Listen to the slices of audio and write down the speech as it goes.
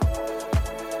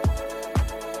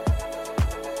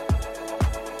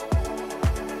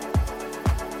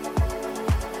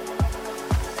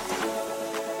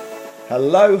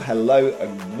Hello,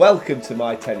 and welcome to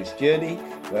My Tennis Journey,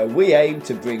 where we aim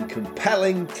to bring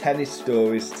compelling tennis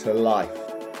stories to life.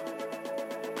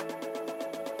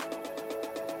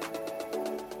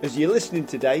 As you're listening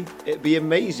today, it'd be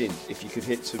amazing if you could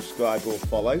hit subscribe or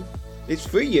follow. It's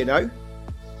free, you know.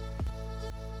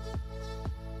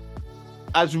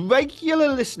 As regular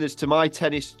listeners to My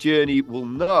Tennis Journey will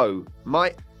know,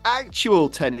 my actual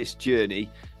tennis journey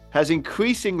has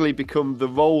increasingly become the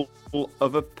role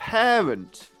of a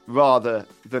parent rather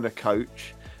than a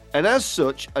coach. And as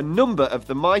such, a number of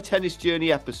the My Tennis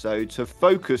Journey episodes have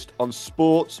focused on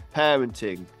sports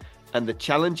parenting and the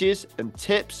challenges and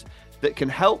tips that can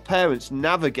help parents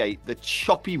navigate the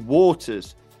choppy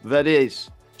waters that is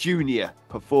junior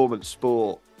performance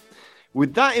sport.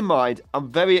 With that in mind, I'm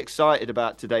very excited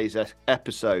about today's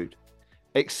episode.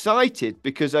 Excited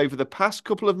because over the past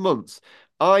couple of months,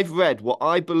 I've read what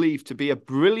I believe to be a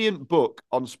brilliant book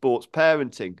on sports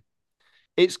parenting.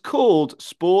 It's called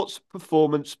Sports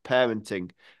Performance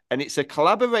Parenting, and it's a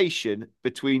collaboration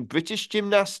between British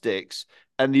Gymnastics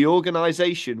and the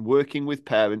organisation working with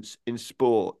parents in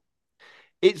sport.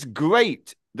 It's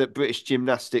great that British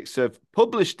Gymnastics have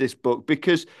published this book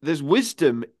because there's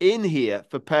wisdom in here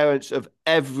for parents of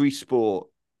every sport.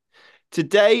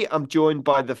 Today, I'm joined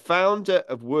by the founder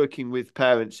of Working with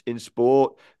Parents in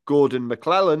Sport, Gordon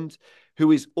McClelland,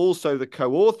 who is also the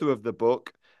co-author of the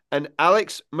book, and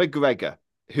Alex McGregor,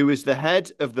 who is the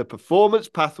head of the Performance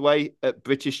Pathway at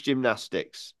British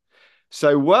Gymnastics.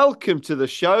 So welcome to the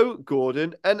show,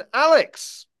 Gordon and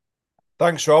Alex.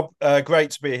 Thanks, Rob.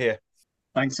 Great to be here.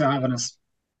 Thanks for having us.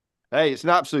 Hey, it's an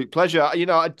absolute pleasure. You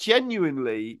know, I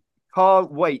genuinely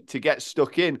can't wait to get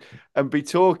stuck in and be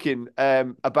talking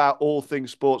about all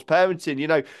things sports parenting. You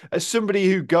know, as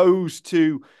somebody who goes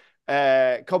to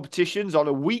competitions on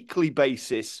a weekly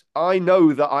basis, I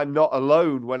know that I'm not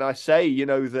alone when I say, you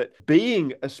know, that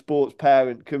being a sports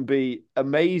parent can be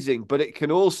amazing, but it can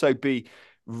also be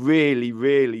really,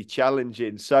 really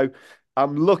challenging. So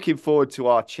I'm looking forward to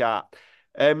our chat.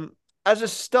 As a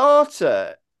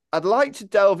starter, I'd like to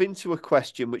delve into a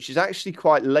question which is actually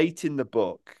quite late in the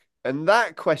book. And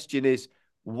that question is,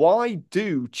 why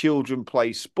do children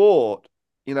play sport?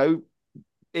 You know,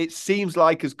 it seems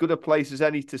like as good a place as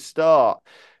any to start.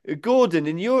 Gordon,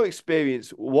 in your experience,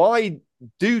 why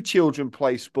do children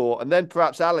play sport? And then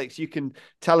perhaps, Alex, you can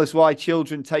tell us why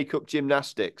children take up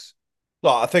gymnastics.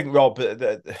 Well, I think, Rob,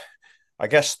 I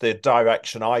guess the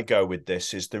direction I go with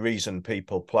this is the reason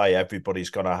people play.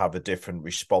 Everybody's going to have a different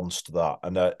response to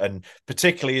that. And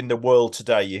particularly in the world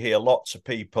today, you hear lots of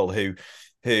people who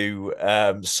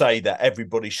say that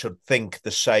everybody should think the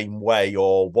same way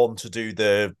or want to do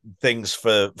the things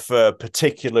for a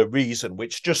particular reason,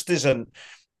 which just isn't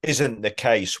the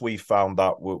case. We found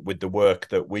that with the work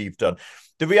that we've done.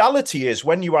 The reality is,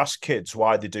 when you ask kids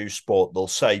why they do sport, they'll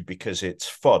say because it's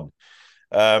fun.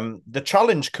 The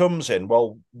challenge comes in,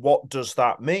 well, what does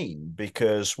that mean?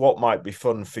 Because what might be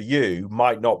fun for you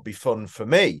might not be fun for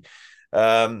me.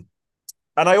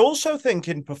 And I also think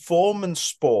in performance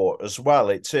sport as well,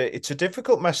 it's a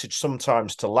difficult message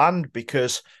sometimes to land,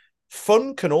 because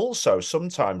fun can also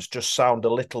sometimes just sound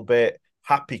a little bit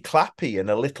happy clappy and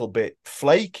a little bit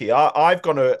flaky. I've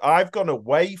gone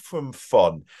away from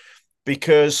fun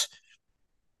because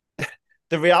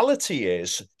the reality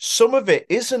is some of it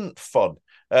isn't fun.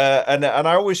 And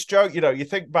I always joke, you know, you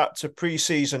think back to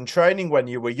pre-season training when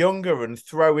you were younger and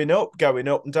throwing up, going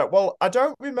up and down. Well, I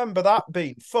don't remember that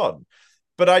being fun.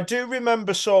 But I do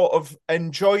remember sort of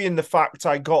enjoying the fact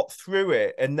I got through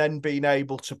it and then being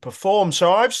able to perform.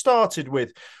 So I've started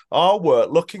with our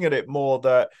work, looking at it more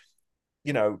that,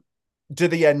 you know, do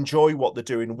they enjoy what they're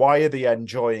doing? Why are they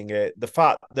enjoying it? The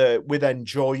fact that with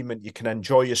enjoyment, you can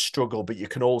enjoy a struggle, but you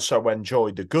can also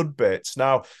enjoy the good bits.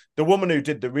 Now, the woman who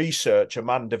did the research,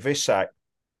 Amanda Visek,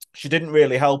 she didn't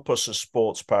really help us as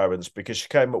sports parents because she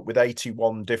came up with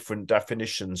 81 different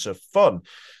definitions of fun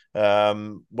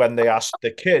when they asked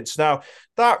the kids. Now,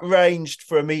 that ranged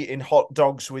from eating hot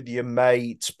dogs with your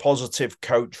mates, positive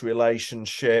coach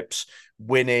relationships,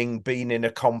 winning, being in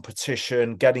a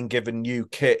competition, getting given new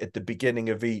kit at the beginning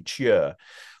of each year.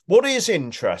 What is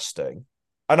interesting,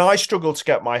 and I struggle to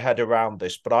get my head around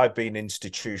this, but I've been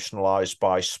institutionalized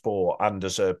by sport and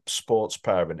as a sports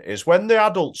parent, is when the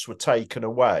adults were taken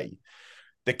away,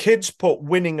 the kids put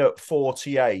winning at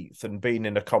 48th and being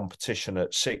in a competition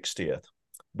at 60th.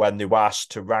 When they were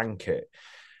asked to rank it.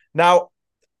 Now,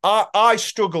 I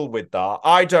struggle with that.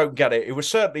 I don't get it. It was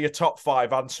certainly a top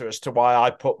 5 answer as to why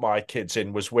I put my kids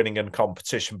in was winning and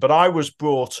competition, but I was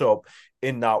brought up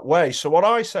in that way. So what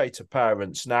I say to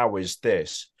parents now is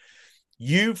this: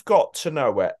 you've got to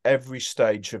know at every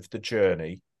stage of the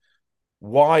journey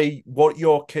what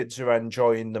your kids are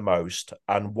enjoying the most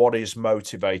and what is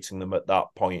motivating them at that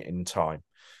point in time,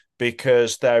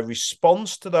 because their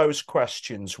response to those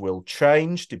questions will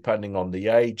change depending on the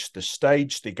age, the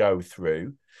stage they go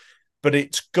through. But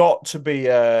it's got to be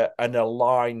an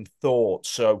aligned thought.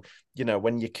 So,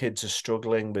 when your kids are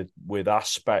struggling with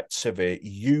aspects of it,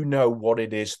 what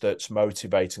it is that's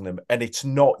motivating them, and it's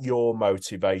not your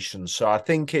motivation. So I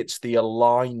think it's the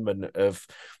alignment of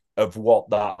what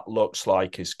that looks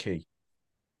like is key.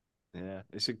 Yeah,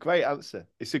 it's a great answer.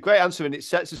 It's a great answer, and it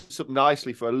sets us up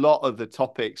nicely for a lot of the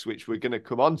topics which we're going to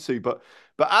come on to. But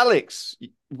Alex,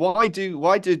 why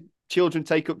do children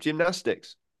take up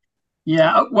gymnastics?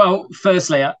 Yeah, well,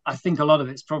 firstly, I think a lot of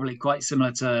it's probably quite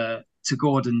similar to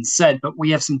Gordon said, but we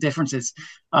have some differences.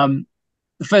 The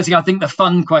first thing, I think the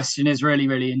fun question is really,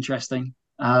 really interesting.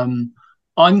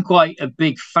 I'm quite a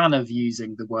big fan of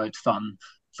using the word fun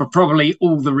for probably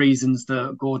all the reasons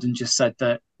that Gordon just said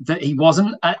that he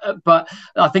wasn't. But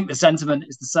I think the sentiment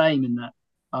is the same in that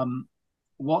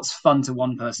what's fun to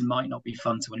one person might not be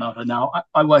fun to another. Now,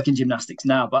 I work in gymnastics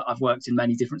now, but I've worked in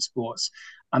many different sports.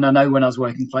 And I know when I was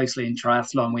working closely in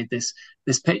triathlon with this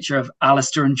picture of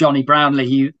Alistair and Johnny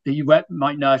Brownlee, who you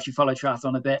might know if you follow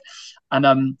triathlon a bit,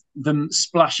 and them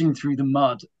splashing through the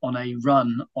mud on a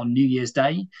run on New Year's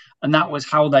Day. And that was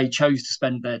how they chose to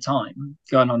spend their time,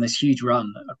 going on this huge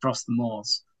run across the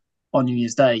moors on New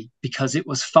Year's Day, because it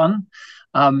was fun.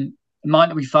 It might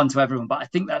not be fun to everyone, but I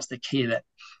think that's the key of it.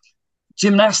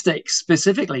 Gymnastics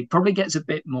specifically probably gets a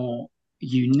bit more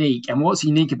unique. And what's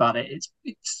unique about it,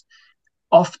 it's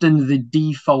often the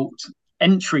default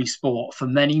entry sport for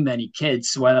many, many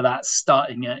kids, whether that's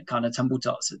starting at kind of tumble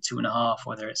tots at 2.5,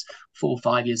 whether it's 4 or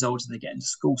 5 years old as they get into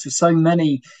school. So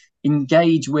many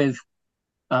engage with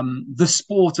the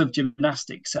sport of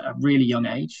gymnastics at a really young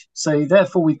age. So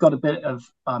therefore, we've got a bit of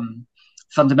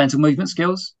fundamental movement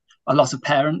skills. A lot of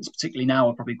parents, particularly now,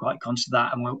 are probably quite conscious of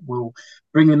that, and we'll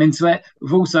bring them into it.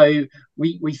 We've also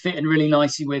we fit in really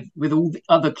nicely with all the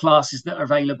other classes that are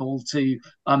available to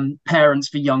parents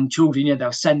for young children.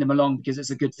 They'll send them along because it's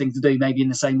a good thing to do, maybe in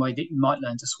the same way that you might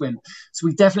learn to swim. So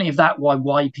we definitely have that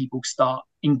why people start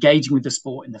engaging with the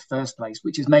sport in the first place,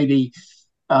 which is maybe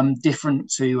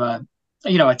different to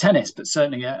a tennis, but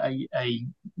certainly a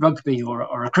rugby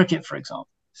or a cricket, for example.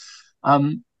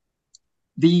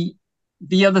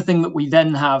 The other thing that we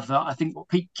then have, I think what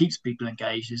keeps people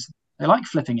engaged is they like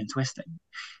flipping and twisting.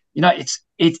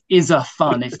 It is a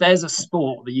fun. If there's a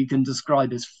sport that you can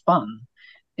describe as fun,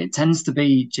 it tends to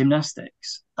be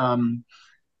gymnastics. So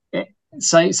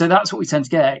that's what we tend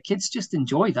to get. Kids just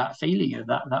enjoy that feeling of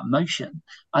that motion,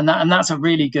 and that's a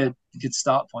really good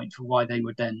start point for why they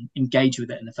would then engage with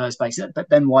it in the first place. But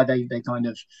then why they kind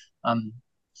of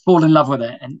fall in love with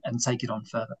it and take it on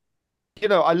further.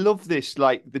 I love this,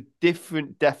 like the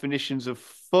different definitions of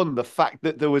fun, the fact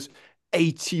that there was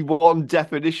 81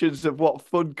 definitions of what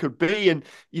fun could be. And,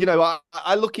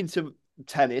 I look into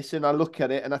tennis and I look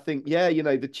at it and I think,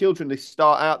 the children, they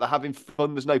start out, they're having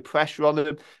fun. There's no pressure on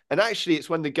them. And actually, it's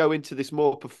when they go into this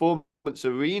more performance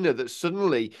arena that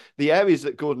suddenly the areas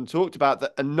that Gordon talked about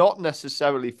that are not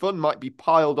necessarily fun might be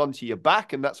piled onto your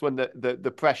back. And that's when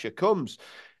the pressure comes.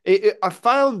 I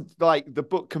found like the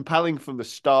book compelling from the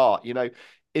start.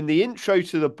 In the intro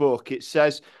to the book, it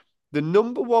says the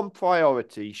number one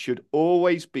priority should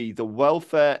always be the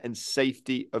welfare and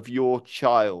safety of your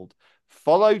child,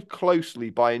 followed closely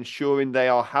by ensuring they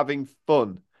are having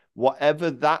fun,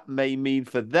 whatever that may mean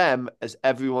for them, as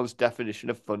everyone's definition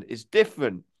of fun is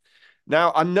different.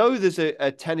 Now, I know there's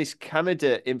a Tennis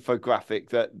Canada infographic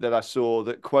that I saw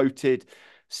that quoted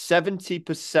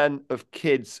 70% of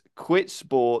kids quit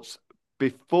sports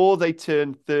before they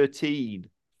turn 13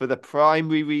 for the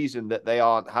primary reason that they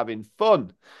aren't having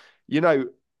fun.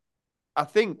 I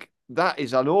think that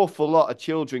is an awful lot of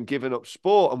children giving up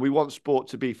sport, and we want sport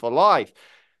to be for life.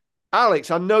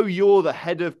 Alex, I know you're the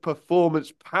head of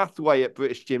performance pathway at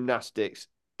British Gymnastics.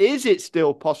 Is it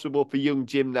still possible for young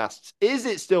gymnasts? Is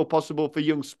it still possible for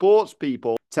young sports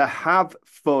people to have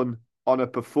fun on a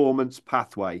performance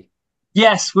pathway?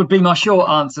 Yes, would be my short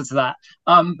answer to that.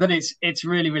 But it's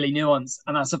really, really nuanced.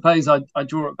 And I suppose I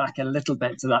draw it back a little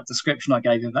bit to that description I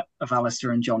gave of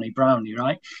Alistair and Johnny Brownlee,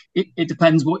 right? It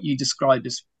depends what you describe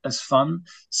as fun.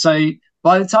 So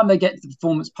by the time they get to the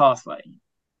performance pathway,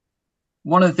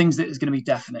 one of the things that is going to be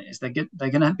definite is they're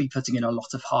going to be putting in a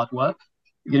lot of hard work.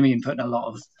 They're going to be putting a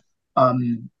lot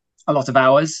of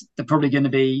hours. They're probably going to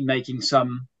be making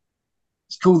some,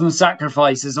 call them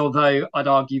sacrifices, although I'd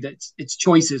argue that it's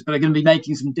choices, but they're going to be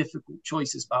making some difficult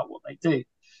choices about what they do.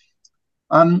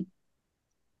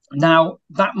 Now,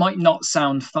 that might not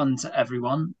sound fun to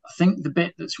everyone. I think the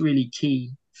bit that's really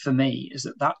key for me is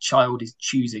that that child is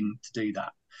choosing to do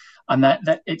that, and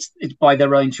that it's by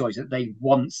their own choice that they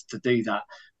want to do that.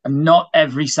 And not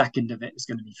every second of it is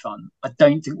going to be fun. I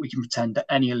don't think we can pretend that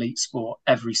any elite sport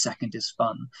every second is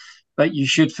fun, but you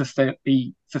should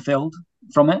be fulfilled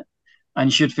from it, and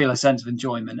you should feel a sense of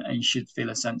enjoyment, and you should feel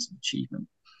a sense of achievement.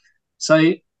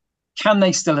 So, can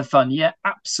they still have fun? Yeah,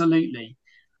 absolutely.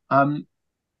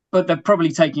 But they're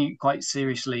probably taking it quite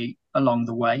seriously along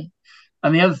the way.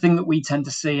 And the other thing that we tend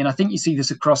to see, and I think you see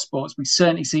this across sports, we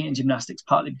certainly see it in gymnastics,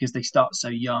 partly because they start so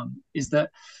young, is that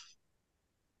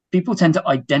people tend to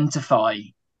identify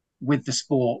with the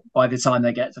sport by the time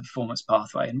they get to the performance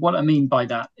pathway. And what I mean by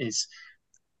that is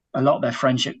a lot of their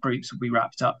friendship groups will be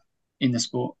wrapped up in the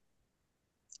sport.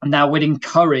 Now, we'd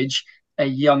encourage a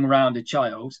young, rounded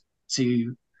child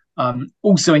to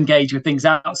also engage with things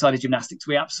outside of gymnastics.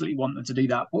 We absolutely want them to do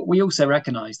that. But we also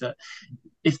recognize that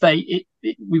if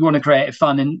we want to create a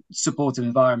fun and supportive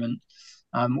environment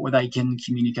where they can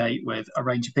communicate with a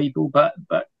range of people, but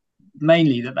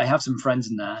mainly that they have some friends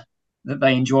in there that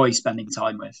they enjoy spending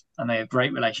time with, and they have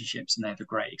great relationships, and they have a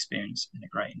great experience in a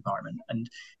great environment. And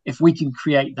if we can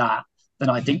create that, then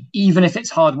I think even if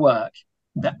it's hard work,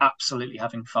 they're absolutely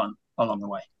having fun along the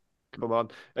way. Come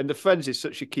on. And the friends is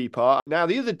such a key part. Now,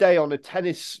 the other day on a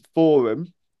tennis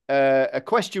forum, a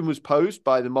question was posed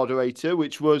by the moderator,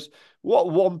 which was,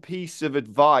 what one piece of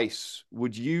advice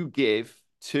would you give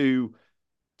to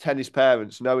tennis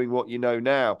parents, knowing what you know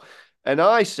now? And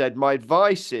I said, my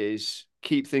advice is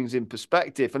keep things in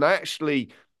perspective. And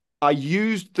I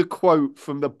used the quote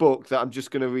from the book that I'm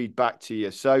just going to read back to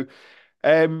you. So,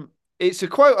 it's a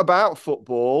quote about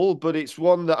football, but it's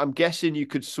one that I'm guessing you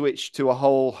could switch to a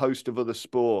whole host of other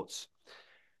sports.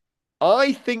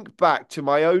 I think back to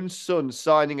my own son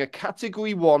signing a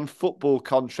Category 1 football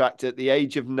contract at the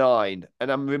age of 9,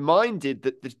 and I'm reminded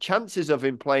that the chances of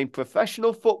him playing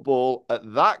professional football at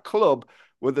that club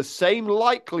were the same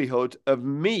likelihood of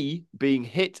me being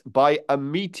hit by a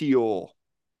meteor.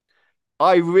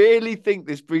 I really think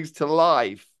this brings to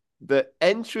life that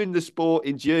entering the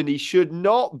sporting journey should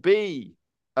not be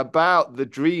about the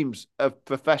dreams of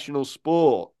professional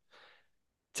sport.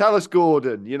 Tell us,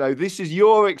 Gordon, this is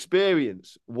your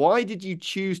experience. Why did you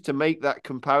choose to make that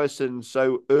comparison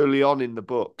so early on in the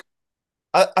book?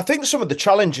 I think some of the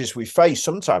challenges we face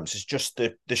sometimes is just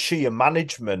the sheer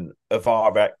management of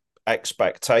our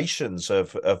expectations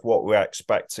of what we're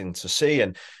expecting to see.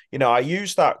 And, I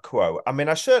use that quote. I mean,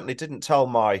 I certainly didn't tell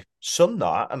my son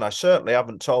that, and I certainly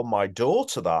haven't told my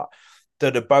daughter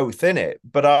that are both in it.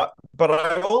 But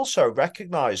I also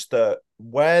recognize that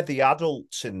we're the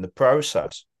adults in the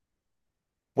process,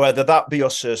 whether that be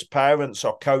us as parents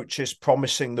or coaches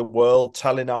promising the world,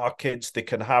 telling our kids they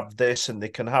can have this and they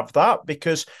can have that,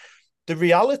 because the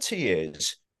reality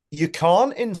is you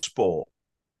can't in sport.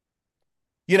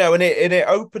 And it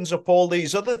opens up all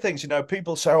these other things.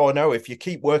 People say, oh, no, if you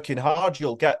keep working hard,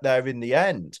 you'll get there in the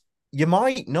end. You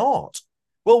might not.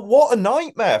 Well, what a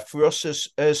nightmare for us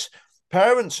as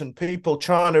parents and people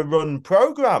trying to run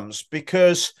programs,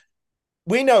 because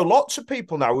we know lots of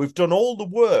people now who've done all the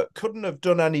work, couldn't have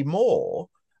done any more,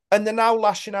 and they're now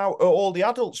lashing out at all the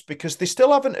adults because they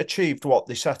still haven't achieved what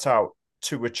they set out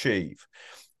to achieve.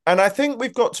 And I think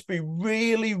we've got to be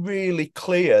really, really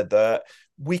clear that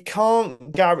we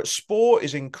can't guarantee. Sport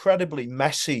is incredibly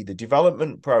messy. The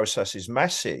development process is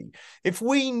messy. If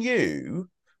we knew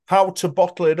how to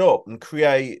bottle it up and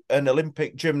create an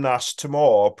Olympic gymnast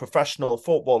tomorrow, a professional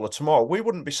footballer tomorrow, we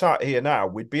wouldn't be sat here now.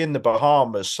 We'd be in the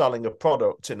Bahamas selling a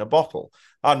product in a bottle,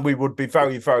 and we would be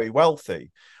very, very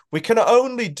wealthy. We can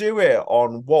only do it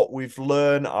on what we've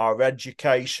learned, our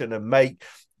education, and make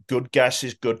good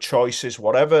guesses, good choices,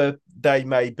 whatever they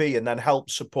may be, and then help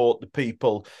support the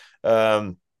people who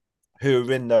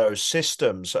are in those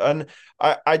systems. And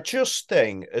I just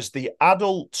think as the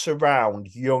adults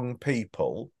around young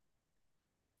people,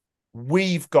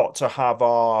 we've got to have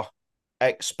our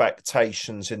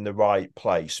expectations in the right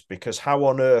place, because how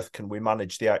on earth can we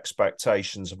manage the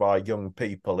expectations of our young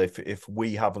people if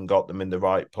we haven't got them in the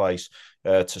right place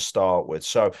to start with?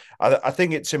 So I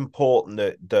think it's important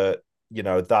that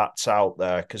that's out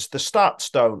there, because the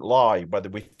stats don't lie. Whether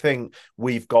we think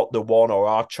we've got the one or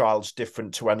our child's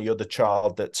different to any other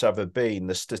child that's ever been,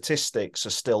 the statistics are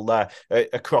still there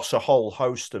across a whole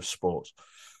host of sports.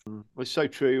 It's so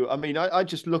true. I mean, I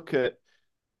just look at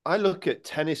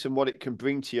tennis and what it can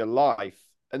bring to your life,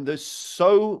 and there's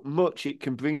so much it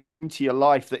can bring to your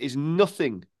life that is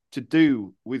nothing to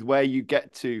do with where you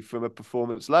get to from a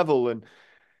performance level. And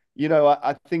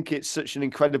I think it's such an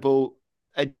incredible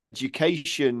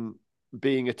education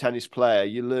being a tennis player.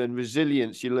 You learn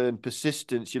resilience, you learn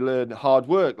persistence, you learn hard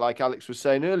work. Like Alex was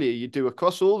saying earlier, you do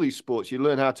across all these sports. You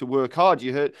learn how to work hard.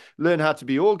 Learn how to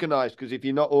be organized, because if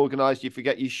you're not organized, you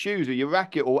forget your shoes or your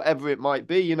racket or whatever it might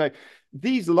be. You know,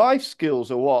 these life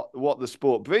skills are what the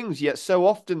sport brings, yet so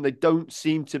often they don't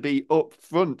seem to be up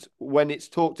front when it's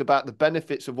talked about the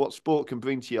benefits of what sport can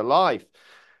bring to your life.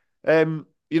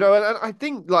 You know, and I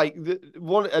think like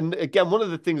one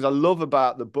of the things I love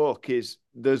about the book is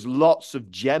there's lots of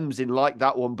gems in like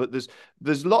that one, but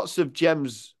there's lots of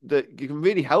gems that can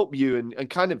really help you and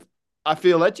kind of, I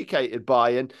feel, educated by.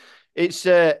 And it's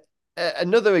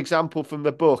another example from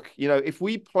the book. You know, if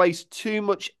we place too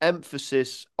much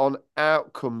emphasis on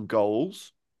outcome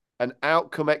goals and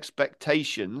outcome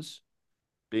expectations,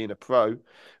 being a pro,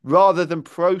 rather than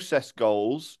process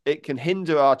goals, it can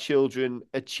hinder our children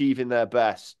achieving their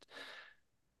best.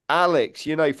 Alex,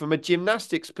 you know, from a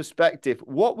gymnastics perspective,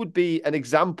 what would be an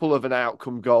example of an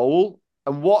outcome goal?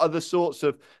 And what are the sorts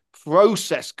of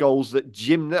process goals that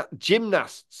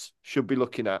gymnasts should be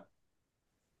looking at?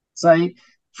 So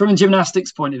from a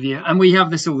gymnastics point of view, and we have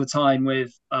this all the time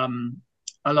with a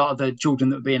lot of the children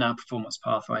that would be in our performance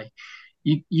pathway,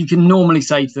 you can normally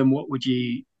say to them, what do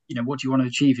you want to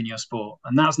achieve in your sport?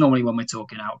 And that's normally when we're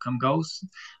talking outcome goals.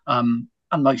 And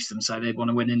most of them say they want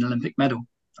to win an Olympic medal.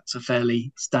 That's a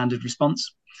fairly standard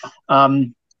response.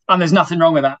 And there's nothing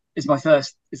wrong with that. It's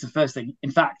the first thing.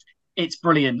 In fact, it's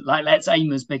brilliant. Like, let's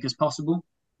aim as big as possible.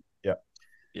 Yeah.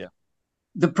 Yeah.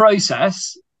 The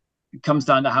process comes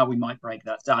down to how we might break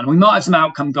that down. We might have some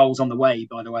outcome goals on the way,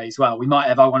 by the way, as well. We might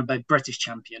have, I want to be British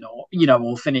champion,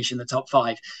 or finish in the top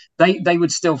 5. They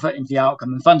would still fit into the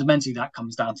outcome. And fundamentally that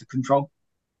comes down to control.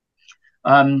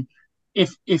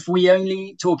 If we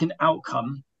only talk in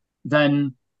outcome,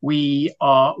 then we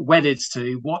are wedded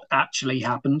to what actually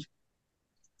happened.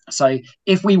 So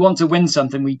if we want to win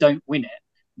something, we don't win it,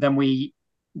 then we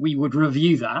would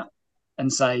review that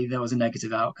and say there was a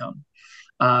negative outcome.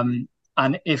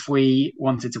 And if we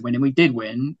wanted to win and we did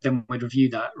win, then we'd review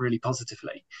that really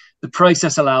positively. The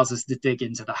process allows us to dig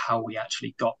into the how we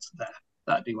actually got there.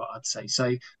 That'd be what I'd say.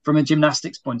 So from a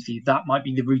gymnastics point of view, that might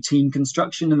be the routine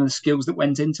construction and the skills that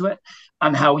went into it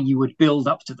and how you would build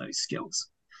up to those skills.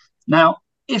 Now,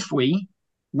 if we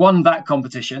won that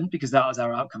competition because that was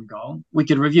our outcome goal, we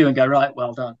could review and go, right,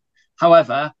 well done.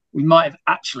 However, we might have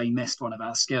actually missed one of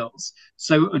our skills.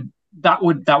 So that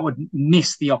would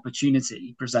miss the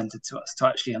opportunity presented to us to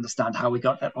actually understand how we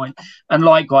got that point. And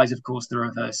likewise, of course, the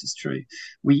reverse is true.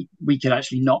 We could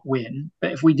actually not win,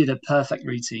 but if we did a perfect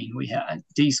routine, we had a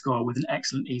D score with an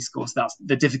excellent E score, so that's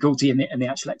the difficulty in the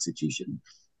actual execution,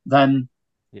 then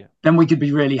we could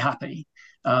be really happy.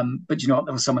 But you know what,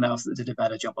 there was someone else that did a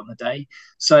better job on the day.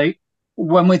 So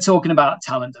when we're talking about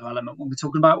talent development, when we're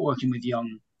talking about working with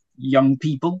young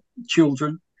people,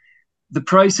 children, the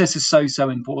process is so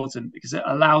important because it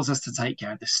allows us to take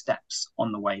care of the steps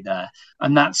on the way there.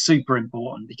 And that's super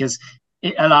important because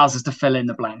it allows us to fill in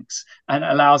the blanks and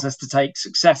allows us to take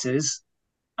successes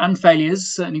and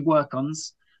failures, certainly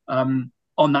work-ons, on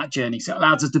that journey. So it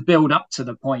allows us to build up to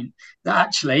the point that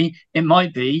actually it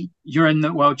might be you're in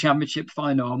the World Championship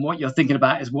final and what you're thinking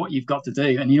about is what you've got to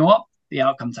do. And you know what? The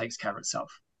outcome takes care of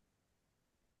itself.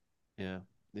 Yeah.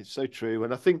 It's so true.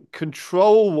 And I think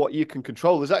control what you can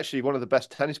control. There's actually one of the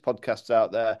best tennis podcasts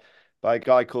out there by a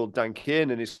guy called Dan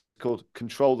Kiernan. It's called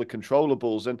Control the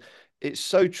Controllables. And it's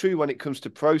so true when it comes to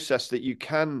process that you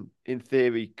can, in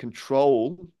theory,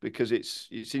 control because it's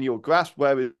in your grasp.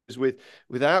 Whereas with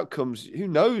outcomes, who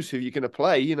knows who you're going to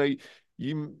play? You know,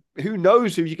 who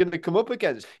knows who you're going to come up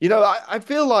against? You know, I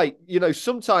feel like, you know,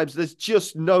 sometimes there's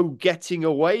just no getting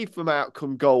away from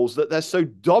outcome goals, that they're so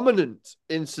dominant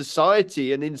in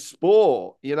society and in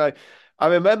sport. You know, I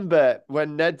remember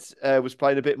when Ned was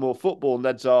playing a bit more football.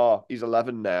 He's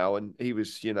 11 now, and he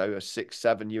was, you know, a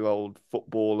 6-7-year-old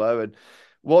footballer. And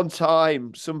one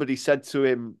time somebody said to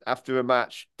him after a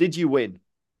match, "Did you win?"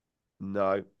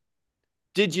 "No."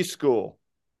 "Did you score?"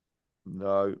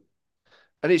 "No."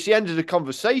 And it's the end of the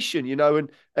conversation, you know,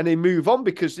 and they move on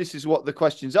because this is what the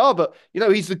questions are. But, you know,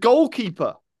 he's the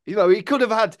goalkeeper. You know, he could have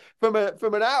had from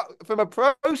a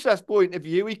process point of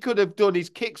view, he could have done his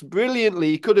kicks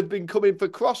brilliantly. He could have been coming for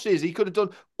crosses. He could have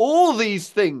done all these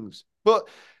things. But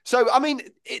so, I mean,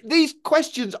 these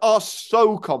questions are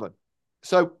so common.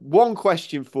 So one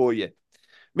question for you,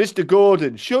 Mr.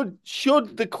 Gordon, should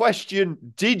the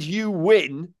question, "Did you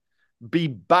win?" be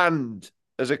banned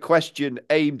as a question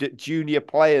aimed at junior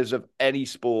players of any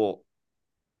sport?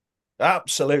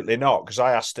 Absolutely not, because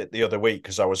I asked it the other week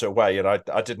because I was away and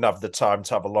I didn't have the time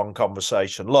to have a long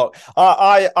conversation. Look,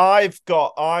 I've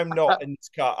got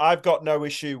no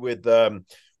issue with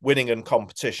winning and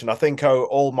competition. I think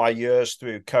all my years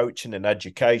through coaching and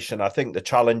education, I think the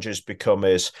challenge has become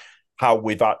is how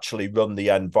we've actually run the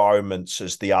environments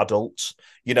as the adults.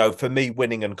 You know, for me,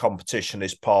 winning and competition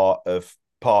is part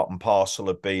and parcel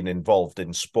of being involved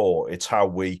in sport. It's how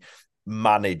we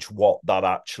manage what that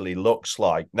actually looks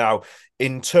like. Now,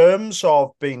 in terms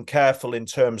of being careful in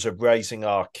terms of raising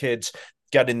our kids,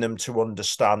 getting them to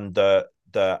understand that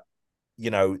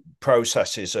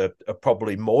processes are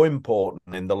probably more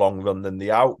important in the long run than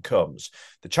the outcomes.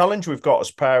 The challenge we've got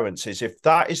as parents is if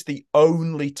that is the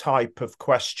only type of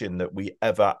question that we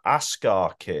ever ask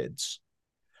our kids,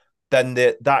 then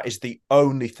that is the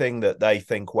only thing that they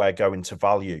think we're going to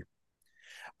value.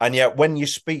 And yet when you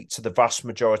speak to the vast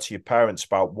majority of parents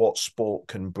about what sport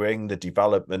can bring, the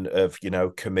development of,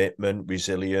 commitment,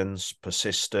 resilience,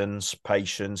 persistence,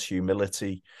 patience,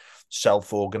 humility,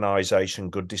 self-organization,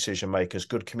 good decision makers,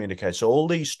 good communicators, all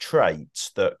these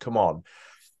traits that come on.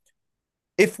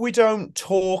 If we don't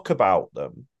talk about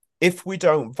them, if we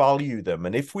don't value them,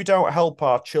 and if we don't help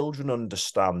our children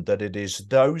understand that it is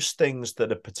those things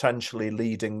that are potentially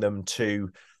leading them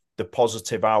to the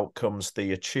positive outcomes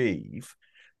they achieve,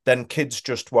 then kids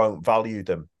just won't value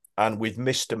them. And we've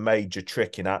missed a major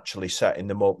trick in actually setting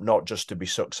them up, not just to be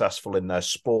successful in their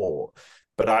sport,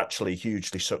 but actually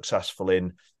hugely successful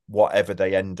in whatever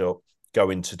they end up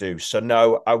going to do. So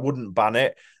no, I wouldn't ban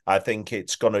it. I think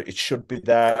it should be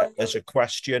there as a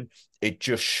question. It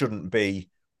just shouldn't be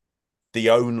the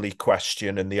only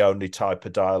question and the only type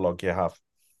of dialogue you have.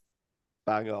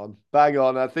 Bang on.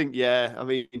 I think,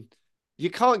 you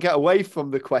can't get away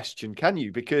from the question, can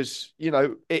you? Because,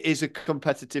 it is a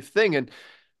competitive thing. And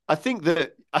I think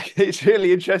that it's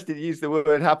really interesting to use the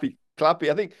word happy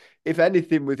clappy. I think if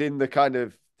anything within the kind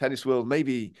of tennis world,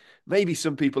 maybe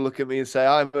some people look at me and say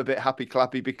I'm a bit happy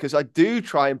clappy because I do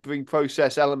try and bring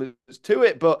process elements to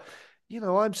it. But,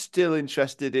 I'm still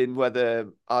interested in whether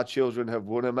our children have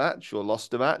won a match or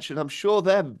lost a match. And I'm sure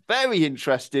they're very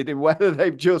interested in whether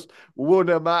they've just won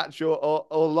a match or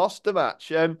lost a match.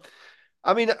 The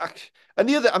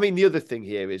other thing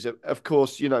here is, of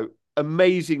course,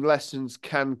 amazing lessons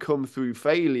can come through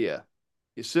failure.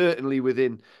 Certainly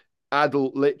within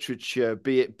adult literature,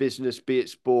 be it business, be it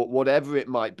sport, whatever it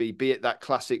might be it that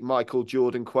classic Michael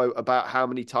Jordan quote about how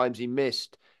many times he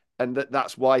missed and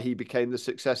that's why he became the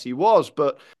success he was.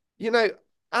 But,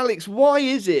 Alex, why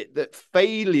is it that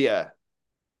failure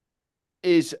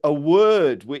is a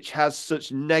word which has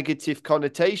such negative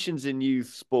connotations in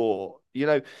youth sport?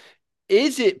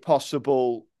 Is it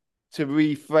possible to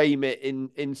reframe it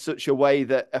in such a way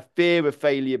that a fear of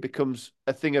failure becomes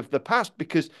a thing of the past?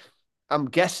 Because I'm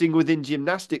guessing within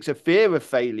gymnastics, a fear of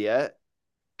failure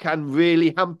can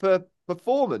really hamper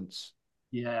performance.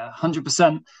 Yeah,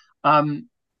 100%.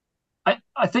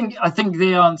 I think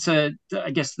the answer,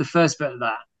 I guess the first bit of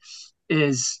that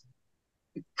is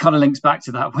kind of links back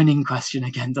to that winning question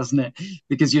again, doesn't it?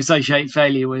 Because you associate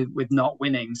failure with not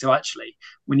winning. So actually,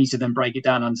 we need to then break it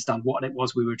down and understand what it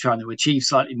was we were trying to achieve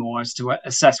slightly more as to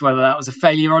assess whether that was a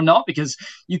failure or not, because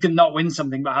you can not win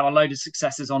something but have a load of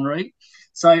successes en route.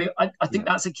 So I think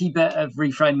that's a key bit of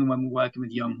reframing when we're working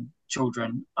with young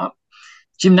children.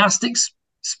 Gymnastics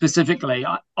specifically,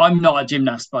 I'm not a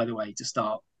gymnast, by the way, to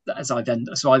start. So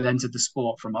I've entered the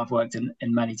sport I've worked in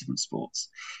many different sports.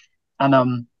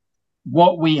 And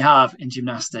what we have in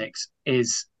gymnastics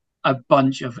is a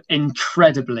bunch of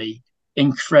incredibly,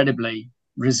 incredibly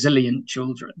resilient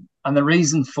children. And the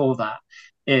reason for that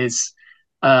is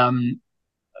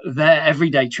their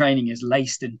everyday training is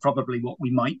laced in probably what we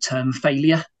might term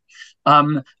failure.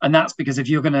 And that's because if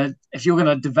you're gonna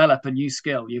develop a new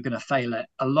skill, you're gonna fail it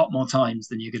a lot more times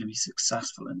than you're gonna be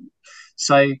successful in.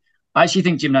 So I actually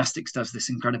think gymnastics does this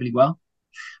incredibly well.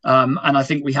 And I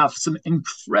think we have some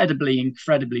incredibly,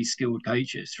 incredibly skilled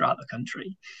coaches throughout the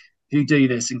country who do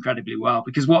this incredibly well,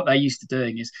 because what they're used to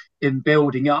doing is in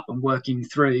building up and working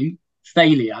through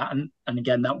failure. And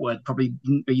again, that word probably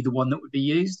wouldn't be the one that would be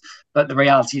used, but the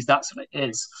reality is that's what it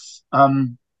is.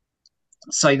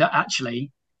 So that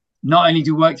actually not only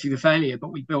do we work through the failure,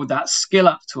 but we build that skill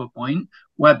up to a point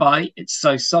whereby it's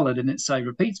so solid and it's so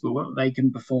repeatable, they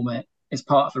can perform it as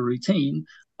part of a routine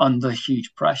under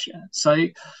huge pressure. So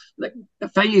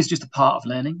failure is just a part of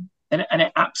learning, and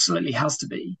it absolutely has to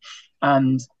be.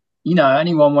 And,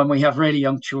 anyone, when we have really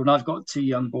young children, I've got 2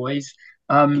 young boys,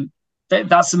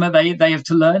 that's something they have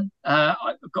to learn. I've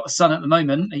got a son at the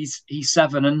moment, he's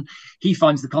 7, and he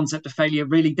finds the concept of failure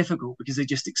really difficult because he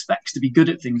just expects to be good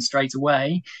at things straight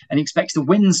away and he expects to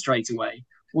win straight away.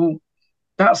 Well,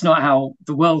 that's not how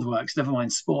the world works, never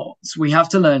mind sports. We have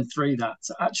to learn through that.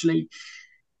 So actually,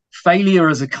 failure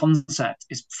as a concept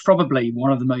is probably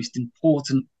one of the most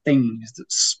important things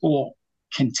that sport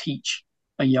can teach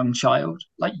a young child.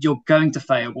 Like, you're going to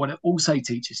fail. What it also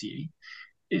teaches you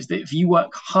is that if you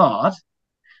work hard,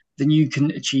 then you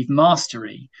can achieve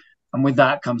mastery. And with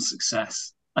that comes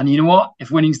success. And you know what?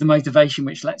 If winning's the motivation,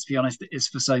 which, let's be honest, it is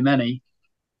for so many,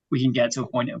 we can get to a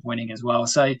point of winning as well.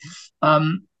 So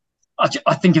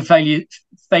I think failure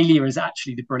is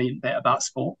actually the brilliant bit about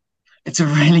sport. It's a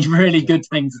really, really good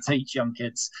thing to teach young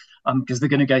kids because they're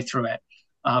going to go through it.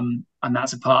 And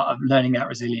that's a part of learning that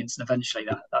resilience. And eventually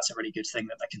that's a really good thing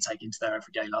that they can take into their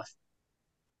everyday life.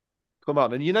 Come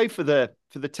on. And for the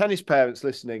tennis parents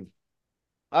listening,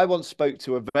 I once spoke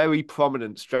to a very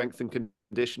prominent strength and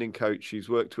conditioning coach who's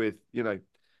worked with,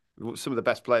 some of the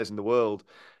best players in the world.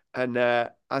 And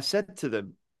I said to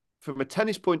them, from a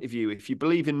tennis point of view, if you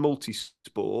believe in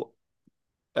multi-sport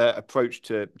approach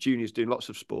to juniors doing lots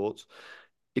of sports,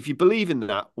 if you believe in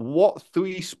that, what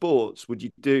 3 sports would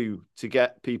you do to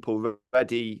get people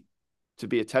ready to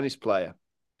be a tennis player?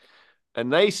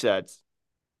 And they said,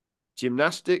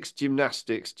 gymnastics,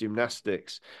 gymnastics,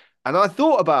 gymnastics. And I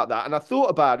thought about that, and I thought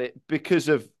about it because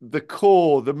of the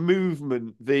core, the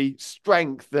movement, the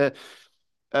strength, the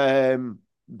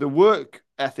work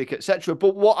ethic, etc.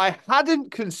 But what I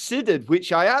hadn't considered,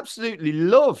 which I absolutely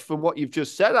love from what you've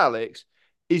just said, Alex,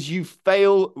 is you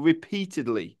fail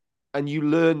repeatedly and you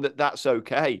learn that that's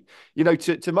okay.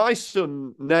 To my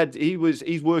son Ned,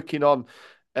 he's working on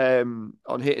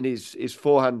hitting his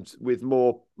forehand with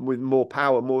more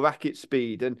power, more racket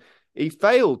speed, and he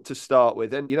failed to start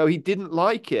with, and he didn't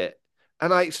like it.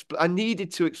 And I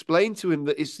needed to explain to him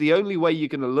that it's the only way you're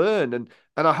going to learn, and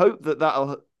I hope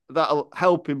that'll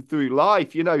help him through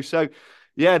life. So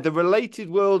yeah, the related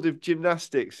world of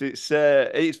gymnastics,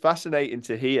 it's fascinating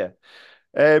to hear.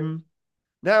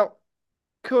 Now,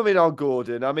 coming on,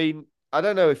 Gordon, I mean, I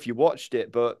don't know if you watched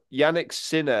it, but Jannik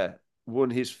Sinner won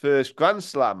his first Grand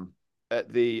Slam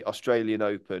at the Australian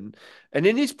Open. And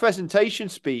in his presentation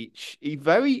speech, he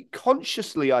very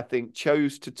consciously, I think,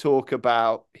 chose to talk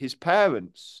about his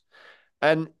parents.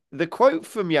 And the quote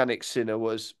from Jannik Sinner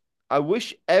was, "I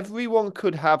wish everyone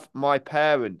could have my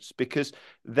parents because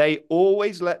they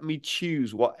always let me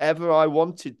choose whatever I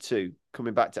wanted to,"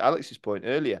 coming back to Alex's point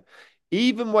earlier,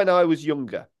 "even when I was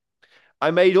younger.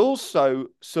 I made also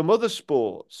some other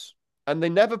sports and they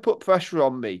never put pressure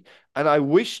on me. And I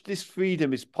wish this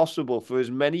freedom is possible for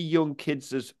as many young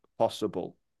kids as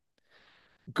possible."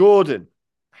 Gordon,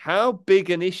 how big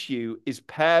an issue is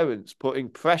parents putting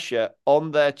pressure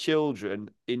on their children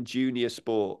in junior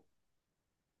sport?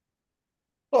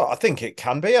 Well, I think it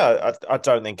can be. I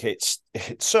don't think it's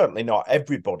certainly not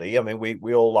everybody. I mean,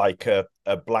 we all like a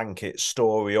blanket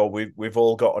story, or we've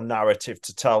all got a narrative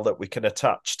to tell that we can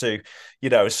attach to,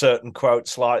 certain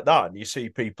quotes like that. And you see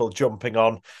people jumping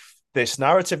on this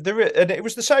narrative. And it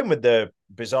was the same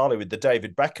bizarrely with the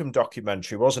David Beckham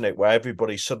documentary, wasn't it? Where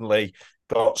everybody suddenly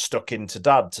got stuck into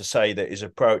dad to say that his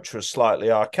approach was slightly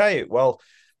archaic. Well,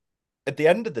 at the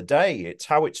end of the day, it's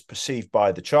how it's perceived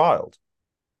by the child.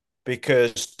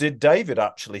 Because did David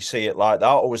actually see it like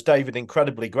that? Or was David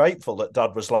incredibly grateful that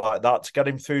dad was like that to get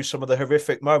him through some of the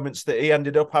horrific moments that he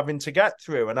ended up having to get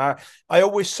through? And I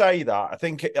always say that. I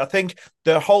think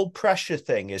the whole pressure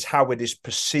thing is how it is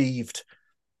perceived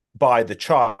by the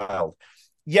child.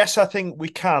 Yes, I think we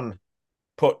can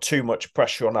put too much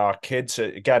pressure on our kids.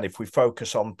 Again, if we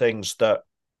focus on things that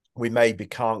we maybe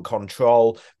can't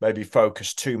control, maybe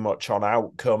focus too much on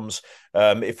outcomes.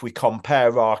 If we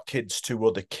compare our kids to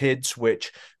other kids,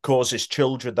 which causes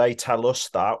children, they tell us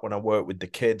that when I work with the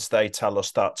kids, they tell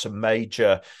us that's a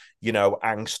major,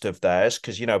 angst of theirs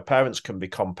because, parents can be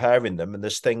comparing them and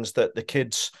there's things that the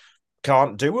kids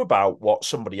can't do about what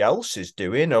somebody else is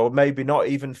doing, or maybe not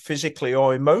even physically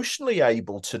or emotionally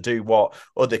able to do what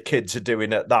other kids are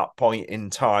doing at that point in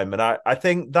time. And I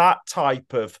think that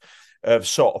type of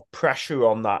sort of pressure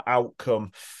on that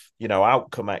outcome,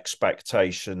 outcome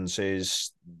expectations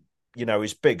is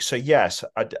big. So yes,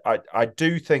 I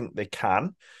do think they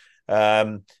can,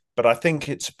 but I think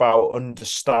it's about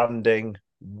understanding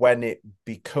when it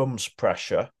becomes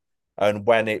pressure and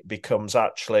when it becomes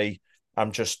actually,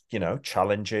 I'm just,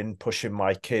 challenging, pushing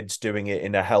my kids, doing it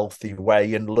in a healthy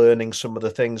way and learning some of the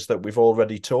things that we've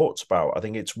already talked about. I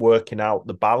think it's working out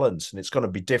the balance, and it's going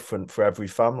to be different for every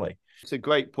family. It's a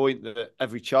great point that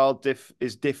every child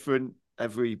is different,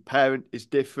 every parent is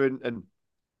different, and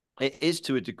it is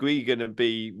to a degree going to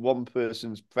be one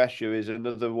person's pressure is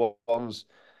another one's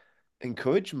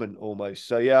encouragement almost.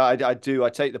 So yeah, I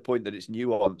take the point that it's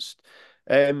nuanced.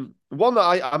 One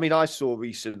that I saw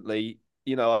recently,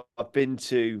 I've been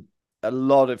to a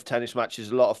lot of tennis matches,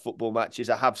 a lot of football matches,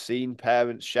 I have seen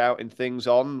parents shouting things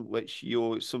on, which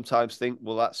you sometimes think,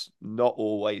 well, that's not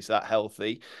always that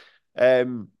healthy.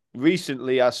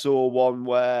 Recently, I saw one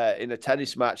where in a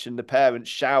tennis match, and the parents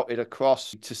shouted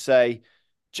across to say,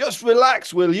 "Just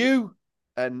relax, will you?"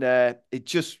 And it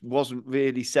just wasn't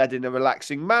really said in a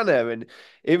relaxing manner. And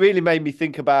it really made me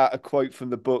think about a quote from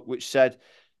the book, which said,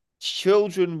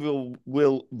 children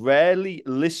will rarely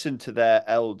listen to their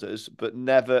elders, but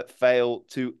never fail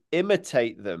to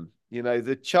imitate them. You know,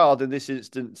 the child in this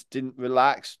instance didn't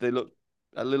relax. They looked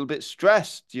a little bit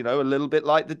stressed, you know, a little bit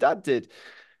like the dad did.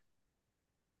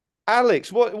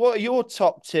 Alex, what are your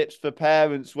top tips for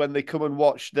parents when they come and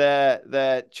watch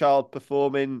their child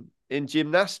performing in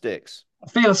gymnastics? I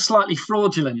feel slightly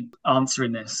fraudulent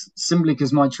answering this simply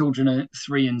because my children are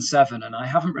 3 and 7, and I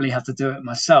haven't really had to do it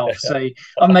myself. So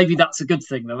maybe that's a good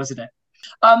thing, though, isn't it?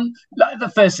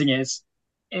 The first thing is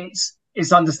it's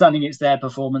understanding it's their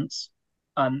performance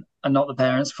and not the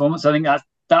parents' performance. I think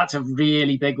that's a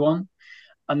really big one,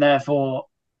 and therefore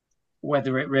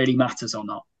whether it really matters or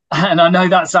not. And I know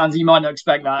that sounds, you might not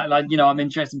expect that. Like, you know, I'm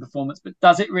interested in performance, but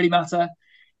does it really matter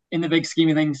in the big scheme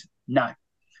of things? No.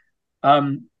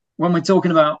 When we're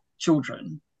talking about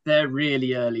children, they're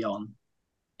really early on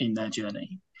in their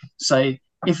journey. So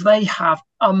if they have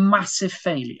a massive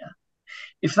failure,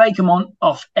 if they come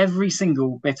off every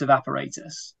single bit of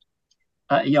apparatus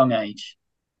at a young age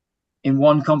in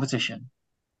one competition,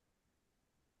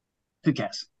 who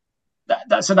cares?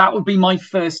 So that would be my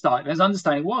first start. There's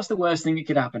understanding what's the worst thing that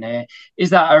could happen here.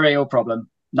 Is that a real problem?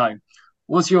 No.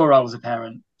 What's your role as a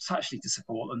parent? It's actually to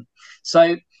support them.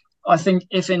 So I think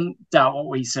if in doubt, what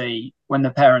we see when the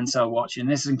parents are watching,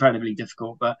 this is incredibly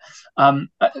difficult, but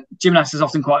gymnastics is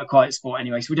often quite a quiet sport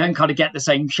anyway, so we don't kind of get the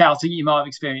same shouting you might have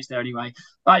experienced there anyway.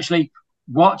 But actually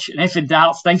watch, and if in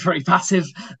doubt, stay pretty passive.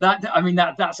 That's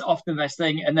often the best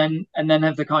thing, and then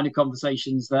have the kind of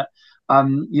conversations that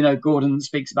Gordon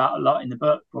speaks about a lot in the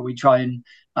book, where we try and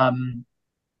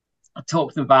talk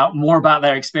to them about more about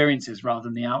their experiences rather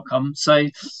than the outcome. So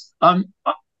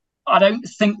I don't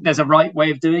think there's a right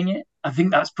way of doing it. I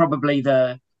think that's probably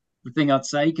the thing I'd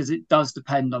say, because it does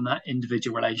depend on that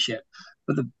individual relationship.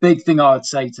 But the big thing I would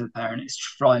say to the parent is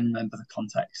try and remember the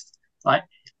context. Like,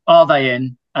 are they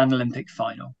in an Olympic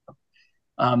final?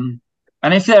 And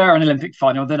if they're an Olympic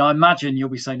final, then I imagine you'll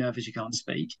be so nervous you can't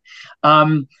speak.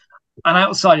 And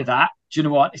outside of that, do you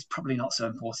know what? It's probably not so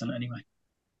important anyway.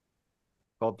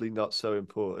 Probably not so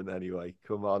important anyway.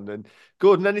 Come on. And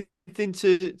Gordon, anything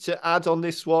to add on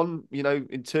this one, you know,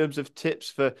 in terms of tips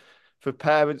for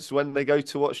parents when they go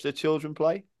to watch their children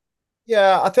play?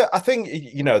 Yeah, I think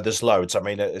there's loads. I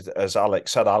mean, as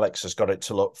Alex said, Alex has got it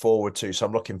to look forward to. So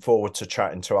I'm looking forward to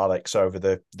chatting to Alex over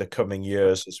the coming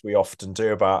years, as we often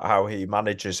do, about how he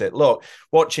manages it. Look,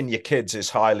 watching your kids is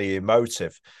highly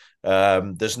emotive.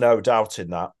 There's no doubt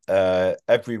in that.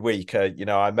 Every week,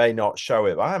 I may not show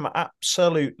it, but I'm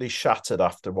absolutely shattered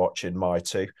after watching my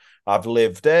two. I've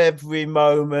lived every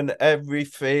moment, every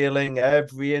feeling,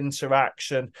 every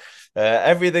interaction,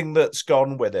 everything that's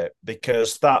gone with it,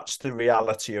 because that's the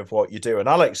reality of what you do. And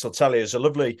Alex will tell you, there's a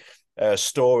lovely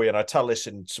story, and I tell this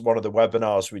in one of the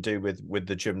webinars we do with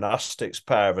the gymnastics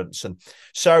parents. And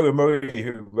Sarah Murray,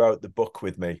 who wrote the book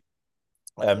with me,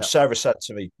 Sarah said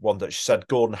to me one day, she said,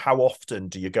 "Gordon, how often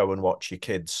do you go and watch your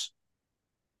kids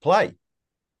play?"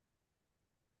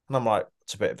 And I'm like,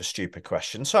 it's a bit of a stupid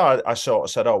question. So I sort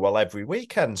of said, "Oh, well, every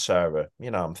weekend, Sarah."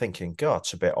 I'm thinking, God,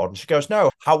 it's a bit odd. And she goes,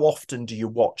 "No, how often do you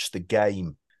watch the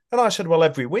game?" And I said, "Well,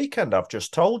 every weekend. I've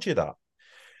just told you that."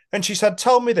 And she said,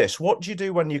 "Tell me this, what do you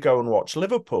do when you go and watch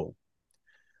Liverpool?"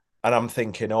 And I'm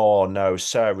thinking, oh no,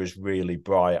 Sarah's really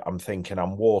bright. I'm thinking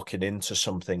I'm walking into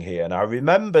something here. And I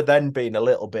remember then being a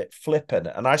little bit flippant.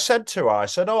 And I said to her, I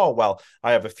said, "Oh, well,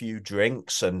 I have a few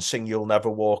drinks and sing You'll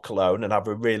Never Walk Alone and have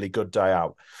a really good day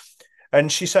out."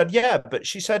 And she said, "Yeah," but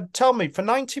she said, "Tell me, for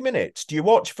 90 minutes, do you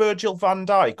watch Virgil van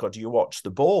Dijk or do you watch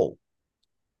the ball?"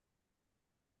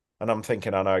 And I'm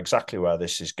thinking, I know exactly where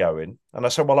this is going. And I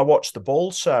said, "Well, I watch the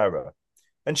ball, Sarah."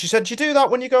 And she said, "Do you do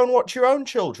that when you go and watch your own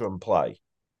children play?"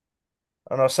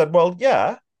 And I said, "Well,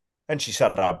 yeah." And she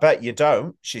said, "I bet you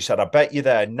don't." She said, "I bet you're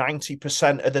there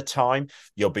 90% of the time.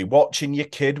 You'll be watching your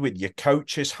kid with your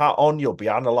coach's hat on. You'll be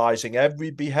analysing every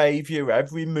behaviour,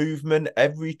 every movement,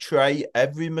 every trait,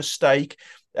 every mistake,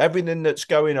 everything that's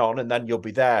going on. And then you'll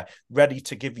be there ready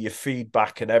to give you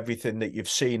feedback and everything that you've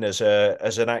seen as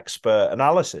an expert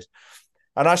analysis."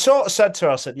 And I sort of said to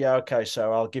her, I said, "Yeah, okay,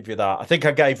 so I'll give you that." I think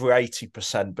I gave her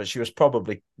 80%, but she was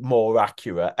probably more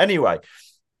accurate. Anyway,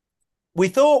 we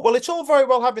thought, well, it's all very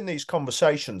well having these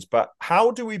conversations, but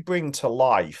how do we bring to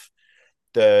life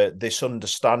this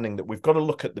understanding that we've got to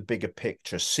look at the bigger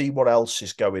picture, see what else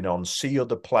is going on, see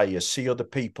other players, see other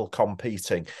people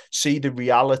competing, see the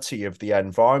reality of the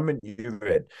environment you're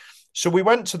in. So we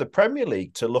went to the Premier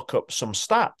League to look up some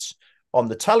stats on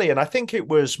the telly, and I think it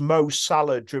was Mo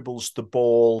Salah dribbles the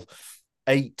ball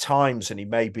 8 times and he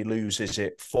maybe loses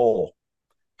it 4.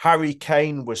 Harry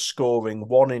Kane was scoring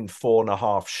 1 in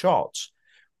 4.5 shots.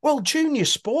 Well, junior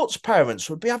sports parents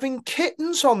would be having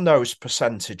kittens on those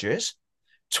percentages.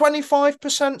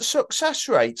 25% success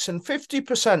rates and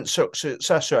 50%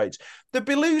 success rates. They'd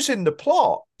be losing the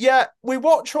plot. Yet we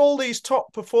watch all these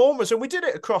top performers, and we did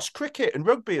it across cricket and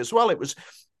rugby as well.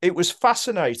 It was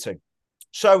fascinating.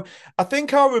 So I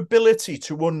think our ability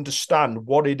to understand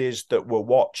what it is that we're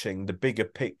watching, the bigger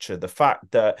picture, the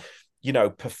fact that,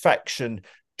 perfection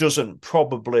doesn't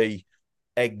probably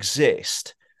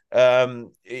exist,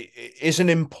 is an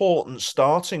important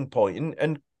starting point.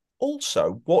 And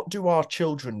also, what do our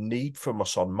children need from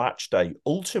us on match day?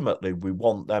 Ultimately, we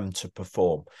want them to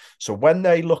perform. So when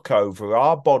they look over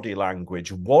our body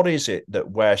language, what is it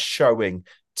that we're showing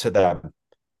to them?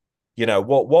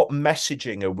 What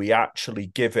messaging are we actually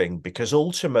giving? Because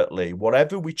ultimately,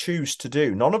 whatever we choose to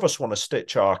do, none of us want to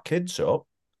stitch our kids up.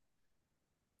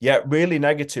 Yet really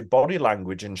negative body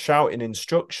language and shouting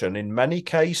instruction in many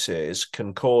cases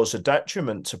can cause a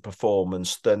detriment to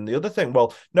performance than the other thing.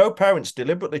 Well, no parent's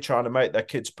deliberately trying to make their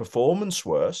kids' performance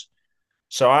worse.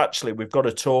 So actually, we've got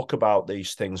to talk about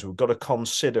these things. We've got to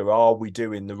consider, are we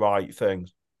doing the right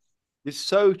things? It's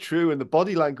so true. And the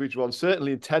body language one,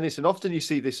 certainly in tennis, and often you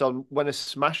see this on when a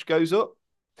smash goes up.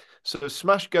 So a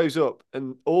smash goes up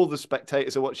and all the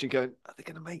spectators are watching going, are they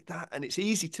going to make that? And it's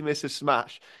easy to miss a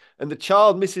smash. And the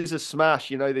child misses a smash,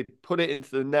 they put it into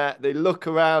the net, they look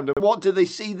around, and what do they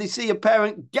see? They see a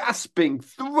parent gasping,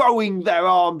 throwing their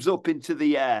arms up into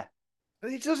the air.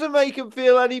 It doesn't make them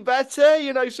feel any better.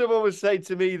 Someone was saying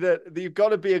to me that you've got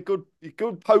to be a good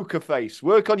poker face.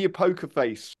 Work on your poker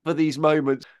face for these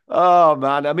moments. Oh,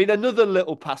 man. I mean, another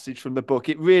little passage from the book,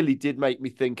 it really did make me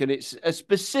think. And it's a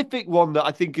specific one that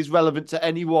I think is relevant to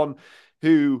anyone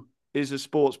who is a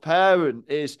sports parent,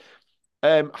 is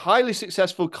highly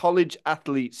successful college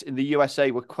athletes in the USA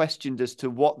were questioned as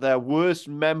to what their worst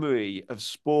memory of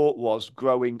sport was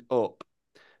growing up.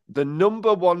 The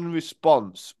number one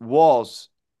response was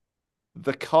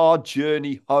the car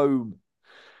journey home.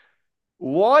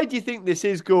 Why do you think this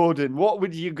is, Gordon? What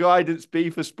would your guidance be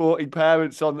for sporting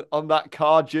parents on that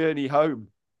car journey home?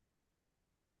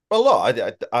 Well,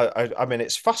 look, I mean,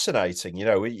 it's fascinating.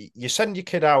 You send your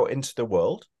kid out into the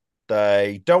world.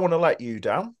 They don't want to let you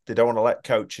down. They don't want to let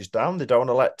coaches down. They don't want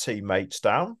to let teammates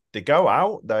down. They go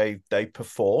out. They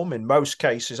perform. In most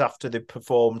cases, after they've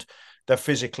performed, they're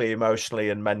physically, emotionally,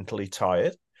 and mentally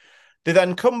tired. They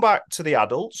then come back to the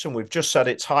adults, and we've just said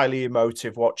it's highly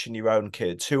emotive watching your own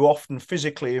kids, who are often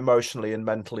physically, emotionally, and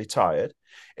mentally tired.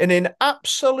 And in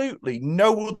absolutely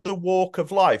no other walk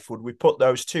of life would we put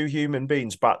those two human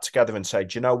beings back together and say,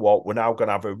 do you know what? We're now going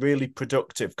to have a really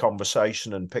productive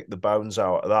conversation and pick the bones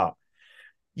out of that.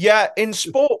 Yeah, in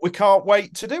sport, we can't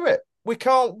wait to do it. We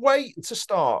can't wait to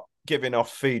start giving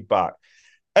off feedback.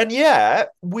 And yet,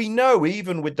 we know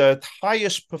even with the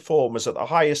highest performers at the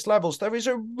highest levels, there is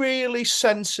a really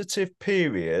sensitive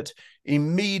period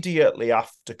immediately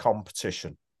after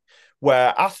competition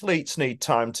where athletes need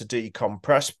time to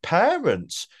decompress.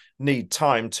 Parents need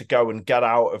time to go and get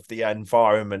out of the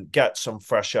environment, get some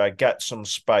fresh air, get some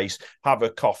space, have a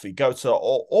coffee, go to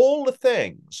all the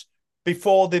things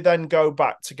before they then go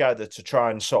back together to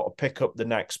try and sort of pick up the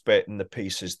next bit and the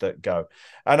pieces that go.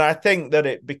 And I think that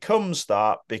it becomes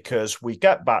that because we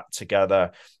get back together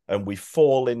and we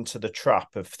fall into the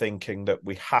trap of thinking that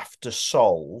we have to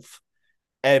solve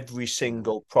every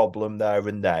single problem there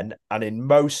and then. And in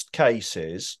most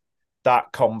cases,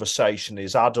 that conversation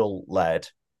is adult-led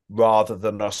rather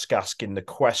than us asking the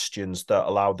questions that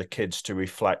allow the kids to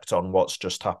reflect on what's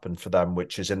just happened for them,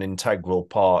 which is an integral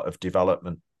part of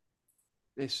development.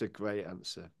 It's a great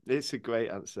answer. It's a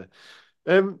great answer.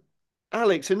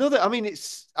 Alex,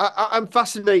 I'm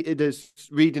fascinated as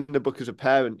reading the book as a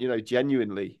parent,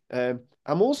 genuinely.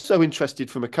 I'm also interested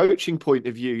from a coaching point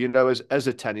of view, as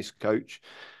a tennis coach.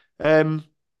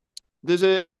 There's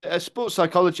a sports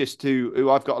psychologist who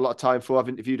I've got a lot of time for. I've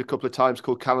interviewed a couple of times,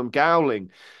 called Callum Gowling.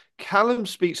 Callum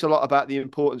speaks a lot about the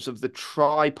importance of the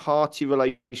tri-party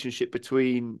relationship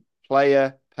between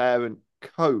player, parent,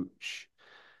 coach.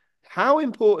 How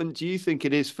important do you think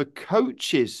it is for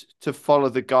coaches to follow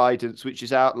the guidance which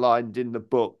is outlined in the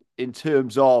book in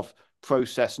terms of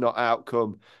process, not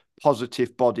outcome,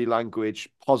 positive body language,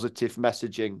 positive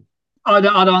messaging? I'd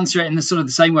answer it in the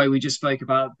same way we just spoke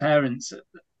about parents.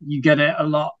 you get it a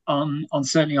lot on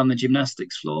certainly on the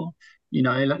gymnastics floor.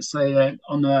 Let's say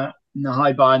on in the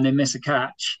high bar and they miss a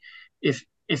catch. If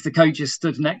the coach is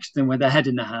stood next to them with their head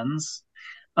in their hands,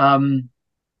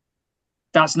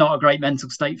 that's not a great mental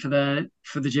state for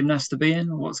the gymnast to be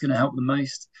in. What's going to help them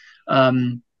most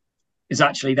is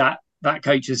actually that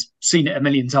coach has seen it a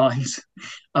million times,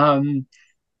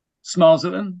 smiles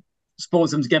at them,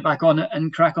 supports them to get back on it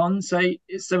and crack on. So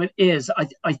it is.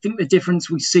 I think the difference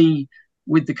we see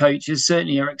with the coaches,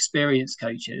 certainly our experienced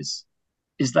coaches,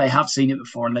 is they have seen it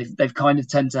before and they've kind of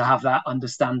tend to have that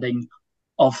understanding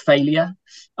of failure.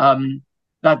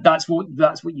 That's what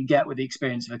you get with the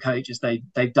experience of a coach is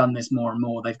they've done this more and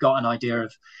more. They've got an idea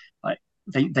of like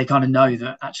they kind of know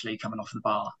that actually coming off the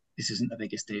bar, this isn't the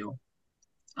biggest deal.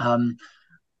 And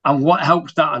what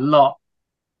helps that a lot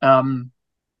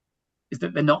is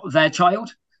that they're not their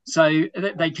child, so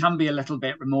they can be a little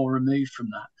bit more removed from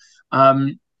that.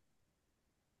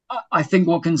 I think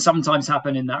what can sometimes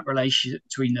happen in that relationship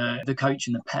between the coach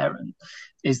and the parent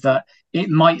is that it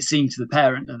might seem to the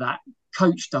parent that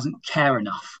coach doesn't care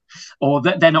enough, or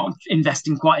that they're not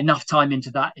investing quite enough time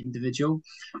into that individual.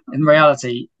 In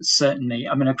reality, certainly,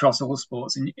 I mean, across all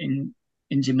sports, in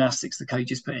gymnastics, the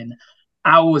coaches put in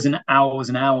hours and hours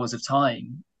and hours of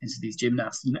time into these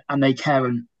gymnasts, and they care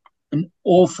an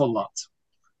awful lot.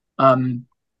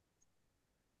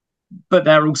 But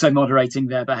they're also moderating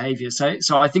their behavior. So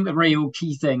I think the real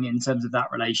key thing in terms of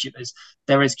that relationship is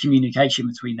there is communication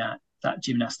between that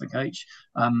gymnast and coach.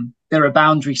 There are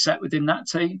boundaries set within that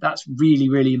too. That's really,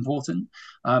 really important.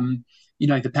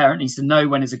 The parent needs to know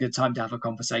when is a good time to have a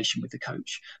conversation with the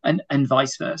coach and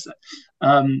vice versa.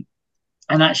 And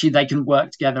actually they can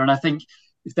work together. And I think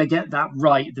if they get that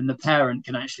right, then the parent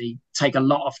can actually take a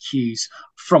lot of cues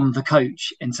from the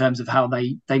coach in terms of how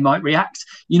they might react,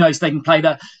 so they can play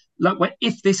look,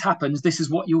 if this happens, this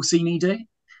is what you'll see me do.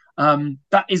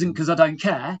 That isn't because I don't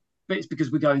care, but it's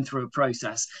because we're going through a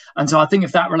process. And so I think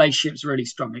if that relationship's really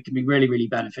strong, it can be really, really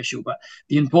beneficial. But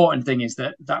the important thing is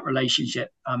that relationship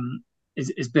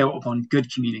is built upon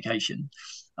good communication,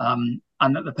 and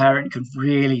that the parent can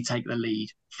really take the lead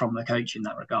from the coach in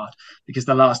that regard, because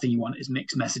the last thing you want is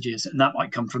mixed messages, and that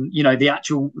might come from the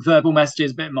actual verbal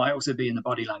messages, but it might also be in the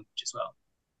body language as well.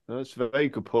 That's a very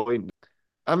good point.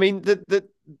 I mean, the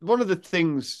one of the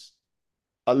things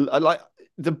I like,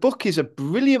 the book is a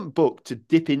brilliant book to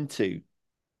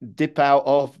dip out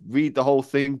of, read the whole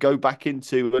thing, go back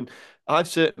into, and I've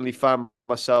certainly found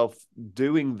myself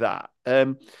doing that.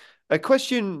 A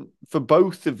question for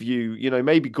both of you,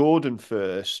 maybe Gordon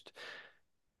first.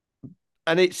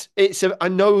 And I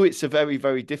know it's a very,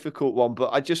 very difficult one,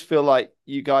 but I just feel like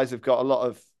you guys have got a lot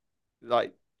of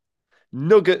like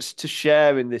nuggets to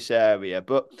share in this area.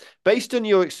 But based on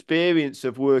your experience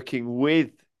of working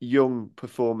with young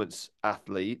performance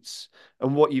athletes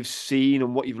and what you've seen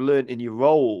and what you've learned in your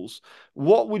roles,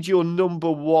 what would your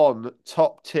number one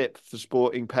top tip for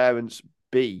sporting parents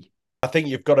be? I think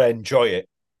you've got to enjoy it.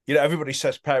 Everybody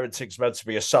says parenting's meant to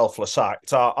be a selfless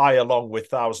act. I, along with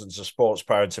thousands of sports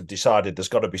parents, have decided there's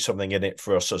got to be something in it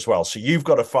for us as well. So you've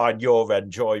got to find your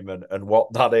enjoyment and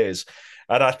what that is.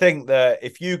 And I think that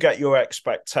if you get your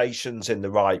expectations in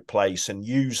the right place and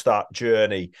use that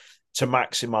journey to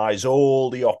maximize all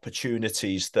the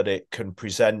opportunities that it can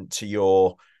present to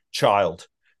your child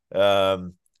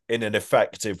in an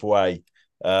effective way,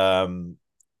 then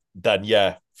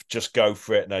yeah, just go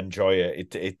for it and enjoy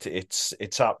it.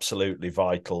 It's absolutely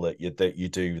vital that you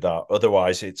do that.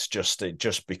 Otherwise, it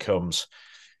just becomes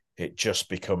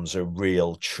a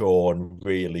real chore and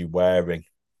really wearing.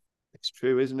 It's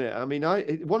true, isn't it? I mean,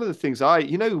 one of the things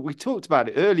we talked about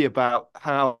it earlier about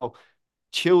how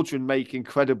children make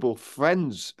incredible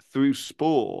friends through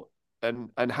sport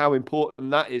and how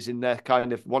important that is in their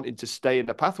kind of wanting to stay in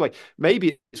the pathway.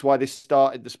 Maybe it's why they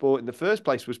started the sport in the first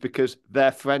place, was because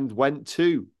their friend went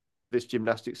to this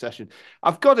gymnastics session.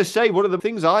 I've got to say, one of the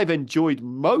things I've enjoyed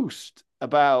most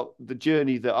about the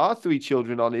journey that our three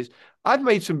children on is I've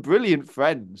made some brilliant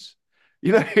friends.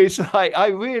 It's like I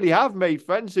really have made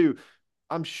friends who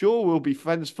I'm sure will be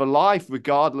friends for life,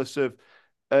 regardless of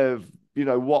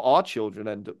what our children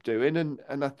end up doing.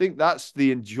 And I think that's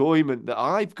the enjoyment that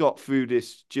I've got through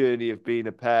this journey of being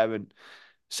a parent.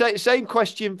 Same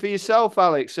question for yourself,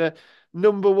 Alex.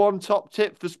 Number one top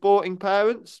tip for sporting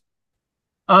parents?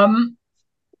 I'd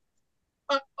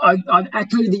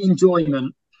echo the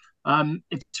enjoyment.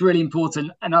 It's really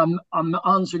important, and I'm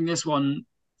answering this one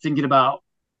thinking about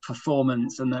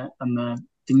performance and the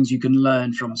things you can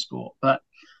learn from sport, but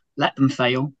let them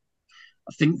fail.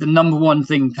 I think the number one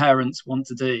thing parents want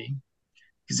to do,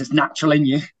 because it's natural in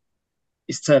you,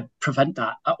 is to prevent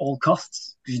that at all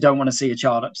costs. because you don't want to see a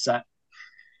child upset.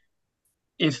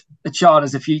 If a child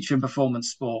has a future in performance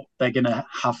sport, they're going to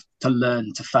have to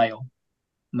learn to fail,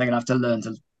 and they're going to have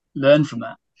to learn from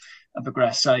that and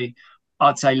progress. So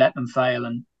I'd say let them fail.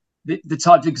 And the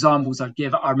type of examples I'd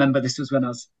give, I remember this was when I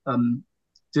was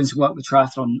doing some work with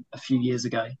triathlon a few years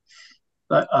ago,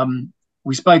 but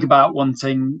we spoke about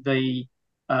wanting the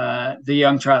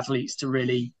young triathletes to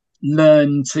really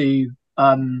learn to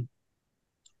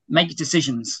make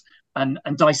decisions and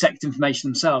dissect information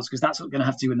themselves, because that's what they're going to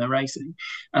have to do when they're racing.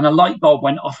 And a light bulb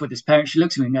went off with his parent. She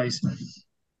looks at me and goes, "I've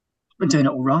been doing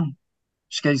it all wrong."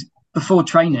 She goes, "Before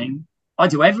training, I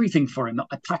do everything for him.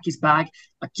 I pack his bag,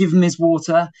 I give him his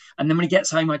water, and then when he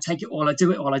gets home, I take it all, I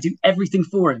do it all. I do everything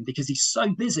for him because he's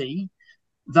so busy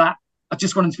that I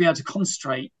just want him to be able to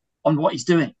concentrate on what he's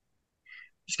doing."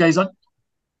 She goes, I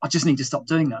just need to stop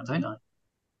doing that, don't I?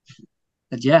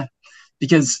 And yeah,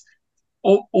 because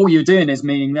all you're doing is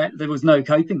meaning that there was no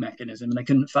coping mechanism and they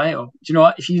couldn't fail. Do you know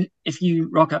what? If you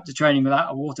rock up to training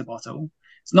without a water bottle,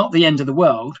 it's not the end of the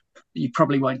world, but you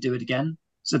probably won't do it again.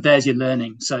 So there's your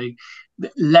learning. So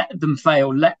let them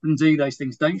fail, let them do those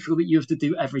things. Don't feel that you have to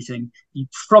do everything. You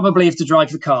probably have to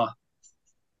drive the car,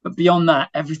 but beyond that,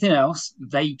 everything else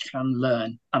they can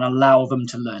learn, and allow them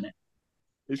to learn it.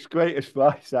 It's great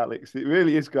advice, Alex. It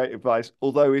really is great advice.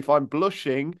 Although if I'm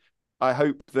blushing, I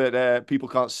hope that people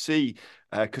can't see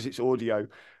because it's audio.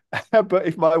 But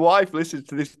if my wife listens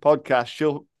to this podcast,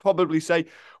 she'll probably say,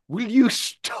 "Will you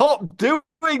stop doing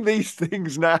these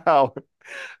things now?"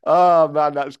 Oh,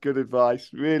 man, that's good advice.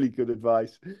 Really good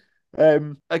advice.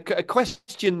 A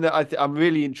question that I'm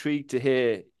really intrigued to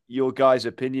hear your guys'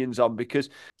 opinions on, because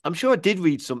I'm sure I did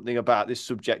read something about this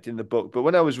subject in the book, but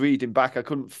when I was reading back, I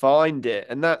couldn't find it.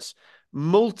 And that's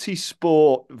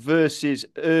multi-sport versus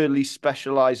early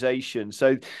specialization.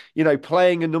 So,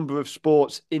 playing a number of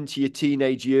sports into your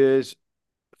teenage years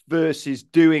versus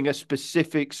doing a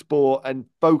specific sport and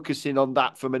focusing on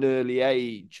that from an early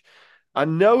age. I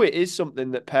know it is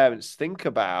something that parents think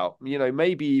about,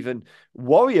 maybe even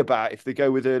worry about if they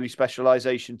go with early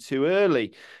specialization too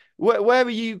early. Where are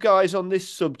you guys on this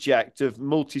subject of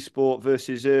multi-sport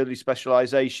versus early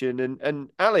specialization? And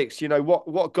Alex,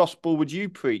 what gospel would you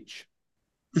preach?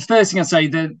 The first thing I'd say,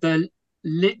 the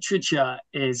literature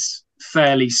is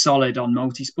fairly solid on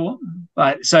multi-sport.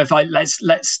 Right? So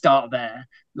let's start there.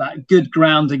 Like, good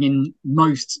grounding in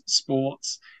most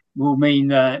sports will mean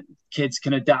that kids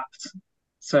can adapt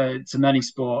to many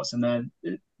sports, and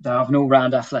they have an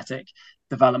all-round athletic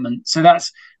development. So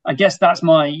I guess that's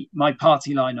my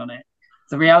party line on it.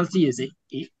 The reality is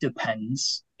it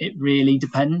depends. It really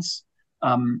depends.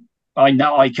 I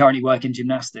know I currently work in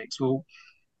gymnastics. Well,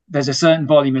 there's a certain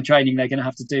volume of training they're going to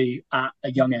have to do at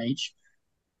a young age.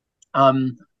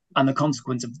 And the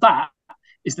consequence of that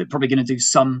is they're probably going to do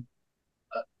some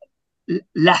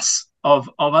less of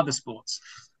other sports.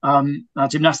 Now,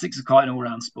 gymnastics is quite an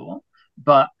all-round sport,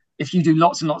 but if you do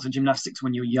lots and lots of gymnastics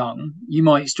when you're young, you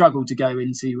might struggle to go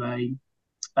into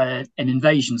an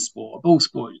invasion sport, a ball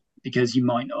sport, because you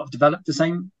might not have developed the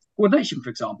same coordination, for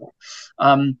example.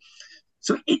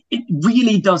 So it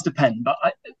really does depend, but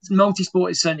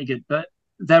multi-sport is certainly good. But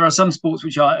there are some sports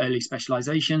which are early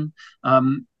specialization.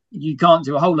 You can't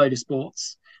do a whole load of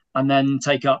sports and then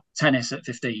take up tennis at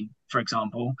 15, for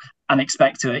example, and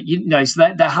expect to,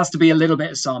 so there has to be a little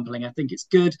bit of sampling. I think it's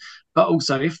good. But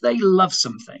also, if they love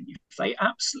something, if they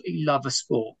absolutely love a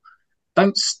sport,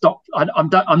 don't stop.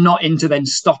 I'm not into then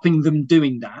stopping them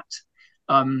doing that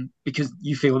because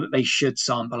you feel that they should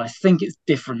sample. I think it's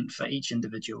different for each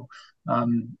individual.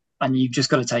 And you've just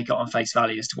got to take it on face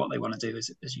value as to what they want to do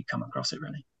as you come across it,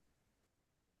 really.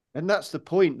 And that's the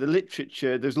point. The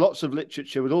literature, there's lots of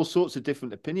literature with all sorts of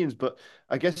different opinions, but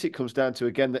I guess it comes down to,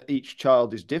 again, that each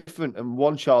child is different, and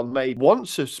one child may want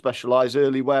to specialize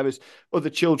early, whereas other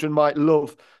children might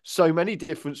love so many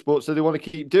different sports, so they want to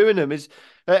keep doing them. Is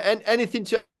anything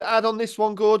to add on this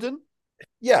one, Gordon?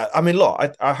 Yeah, I mean, look,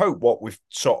 I hope what we've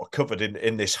sort of covered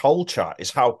in this whole chat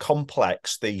is how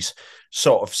complex these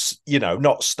sort of,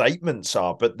 not statements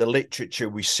are, but the literature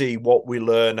we see, what we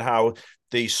learn, how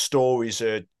these stories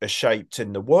are shaped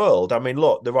in the world. I mean,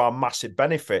 look, there are massive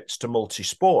benefits to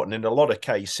multi-sport. And in a lot of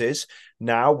cases,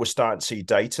 now we're starting to see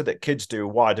data that kids do a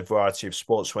wider variety of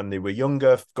sports when they were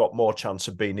younger, got more chance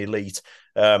of being elite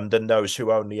than those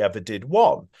who only ever did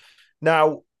one.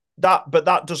 Now, but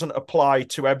that doesn't apply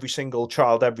to every single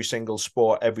child, every single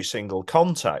sport, every single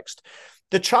context.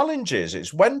 The challenge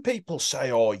is when people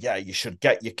say, "Oh, yeah, you should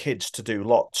get your kids to do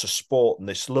lots of sport in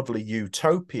this lovely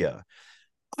utopia."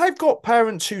 I've got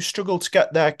parents who struggle to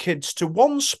get their kids to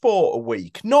one sport a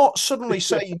week, not suddenly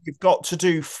saying you've got to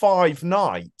do 5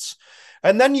 nights.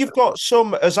 And then you've got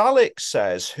some, as Alex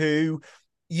says, who,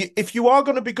 if you are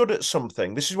going to be good at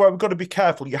something, this is where we've got to be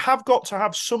careful. You have got to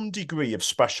have some degree of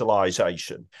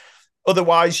specialisation.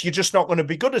 Otherwise, you're just not going to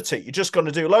be good at it. You're just going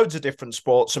to do loads of different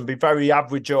sports and be very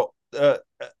average at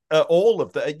all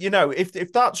of that.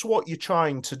 If that's what you're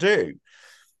trying to do.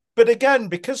 But again,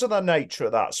 because of the nature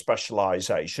of that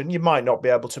specialisation, you might not be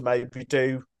able to maybe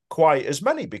do quite as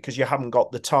many because you haven't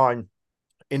got the time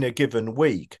in a given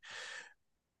week.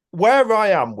 Where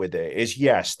I am with it is,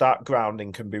 yes, that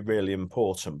grounding can be really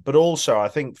important. But also, I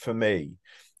think for me,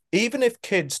 even if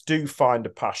kids do find a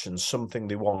passion, something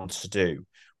they want to do,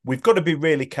 we've got to be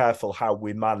really careful how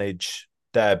we manage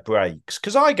their breaks.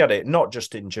 Because I get it, not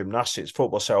just in gymnastics,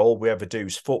 football, so all we ever do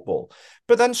is football.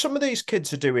 But then some of these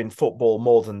kids are doing football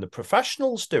more than the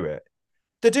professionals do it.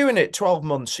 They're doing it 12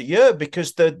 months a year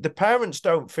because the parents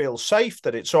don't feel safe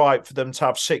that it's all right for them to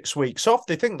have 6 weeks off.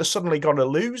 They think they're suddenly going to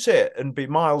lose it and be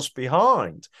miles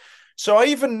behind. So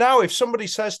even now, if somebody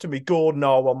says to me, Gordon,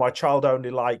 oh, well, my child only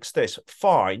likes this,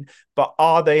 fine. But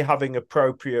are they having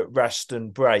appropriate rest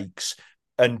and breaks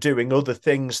and doing other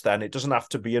things then? It doesn't have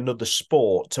to be another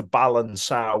sport to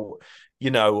balance out,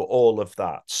 all of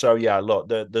that. So, yeah, look,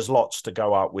 there's lots to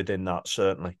go out within that,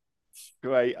 certainly.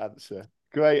 Great answer.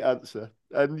 Great answer.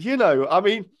 And,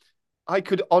 I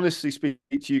could honestly speak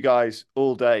to you guys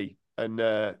all day. And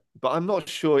but I'm not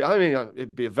sure. I mean,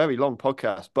 it'd be a very long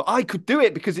podcast, but I could do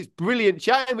it because it's brilliant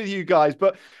chatting with you guys.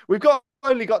 But we've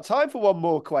only got time for one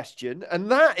more question,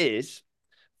 and that is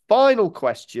final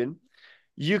question.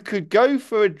 You could go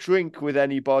for a drink with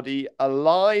anybody,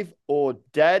 alive or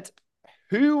dead.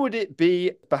 Who would it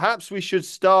be? Perhaps we should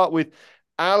start with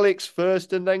Alex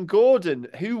first, and then Gordon.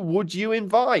 Who would you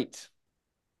invite?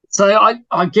 So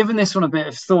I've given this one a bit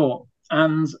of thought,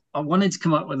 and I wanted to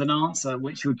come up with an answer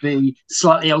which would be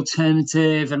slightly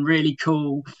alternative and really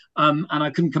cool, and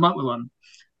I couldn't come up with one.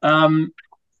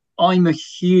 I'm a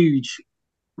huge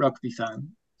rugby fan,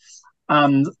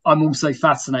 and I'm also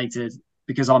fascinated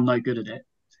because I'm no good at it,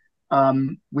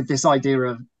 with this idea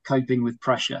of coping with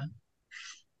pressure.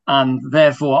 And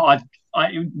therefore, I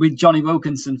with Jonny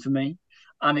Wilkinson for me,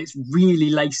 and it's really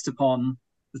laced upon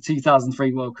the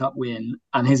 2003 World Cup win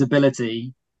and his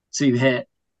ability to hit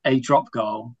a drop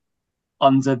goal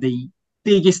under the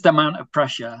biggest amount of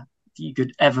pressure you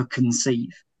could ever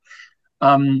conceive.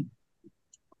 And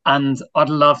I'd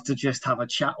love to just have a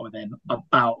chat with him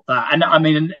about that. And I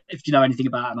mean, if you know anything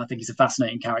about him, I think he's a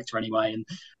fascinating character anyway.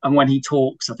 And when he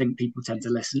talks, I think people tend to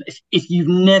listen. If you've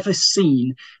never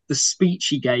seen the speech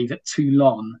he gave at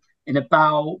Toulon in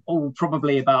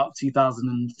probably about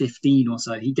 2015 or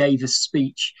so, he gave a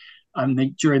speech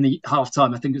during the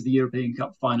halftime, I think it was the European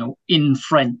Cup final, in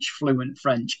French, fluent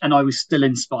French, and I was still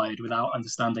inspired without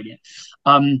understanding it.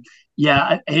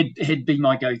 He'd be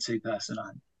my go-to person.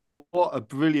 What a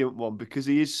brilliant one, because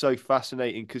he is so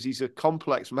fascinating, because he's a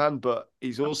complex man, but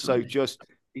he's also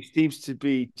he seems to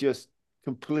be just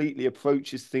completely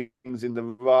approaches things in the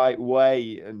right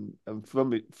way and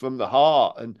from the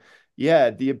heart. And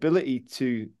yeah, the ability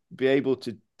to be able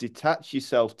to detach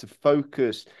yourself, to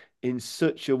focus in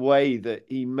such a way that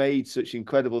he made such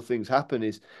incredible things happen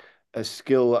is a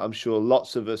skill that I'm sure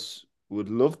lots of us would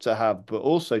love to have, but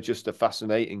also just a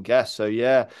fascinating guest. So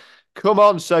yeah, come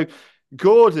on. So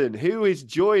Gordon, who is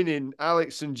joining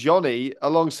Alex and Jonny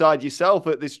alongside yourself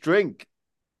at this drink?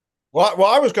 Well,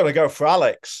 I was going to go for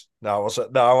Alex. No,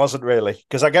 I wasn't really,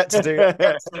 because I get to do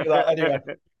that anyway.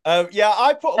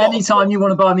 I put anytime you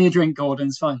want to buy me a drink, Gordon,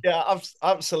 it's fine. Yeah,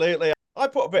 absolutely. I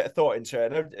put a bit of thought into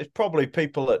it. And it's probably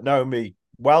people that know me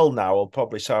well now will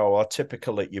probably say, "Oh,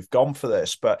 typical that you've gone for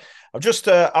this." But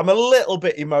I'm a little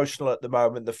bit emotional at the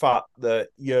moment. The fact that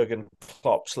Jurgen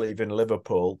Klopp's leaving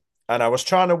Liverpool. And I was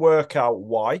trying to work out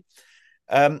why.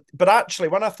 But actually,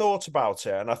 when I thought about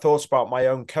it, and I thought about my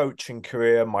own coaching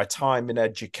career, my time in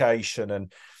education,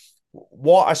 and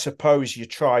what I suppose you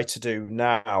try to do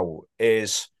now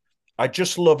is, I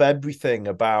just love everything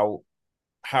about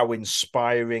how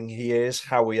inspiring he is,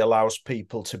 how he allows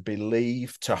people to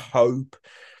believe, to hope,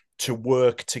 to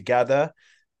work together.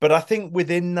 But I think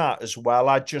within that as well,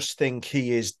 I just think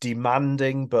he is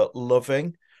demanding but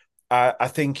loving. I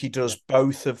think he does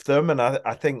both of them. And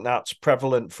I think that's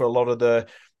prevalent for a lot of the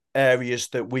areas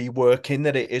that we work in,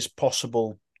 that it is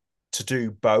possible to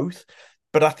do both.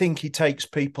 But I think he takes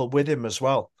people with him as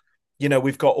well.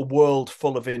 We've got a world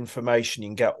full of information. You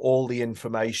can get all the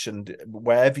information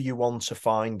wherever you want to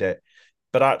find it.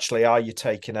 But actually, are you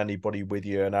taking anybody with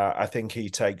you? And I think he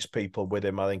takes people with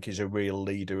him. I think he's a real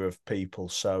leader of people.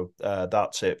 So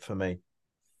that's it for me.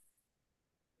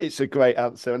 It's a great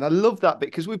answer. And I love that bit,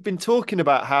 because we've been talking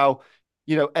about how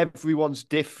everyone's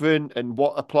different and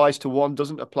what applies to one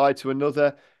doesn't apply to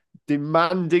another.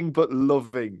 Demanding but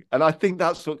loving. And I think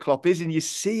that's what Klopp is. And you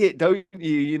see it, don't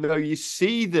you? You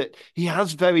see that he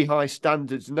has very high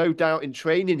standards. No doubt in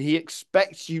training, he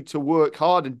expects you to work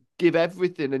hard and give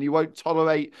everything, and he won't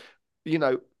tolerate,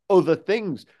 other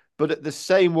things. But at the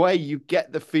same way, you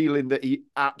get the feeling that he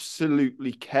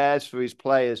absolutely cares for his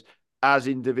players as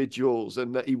individuals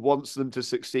and that he wants them to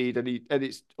succeed, and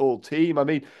it's all team. I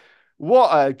mean, what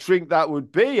a drink that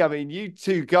would be. I mean, you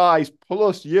two guys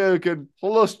plus Jurgen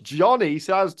plus Johnny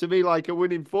sounds to me like a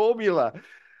winning formula.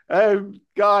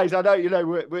 Guys, I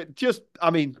know, we're just,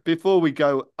 I mean, before we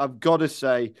go, I've got to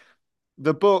say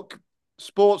the book,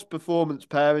 Sports Performance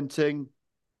Parenting,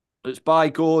 it's by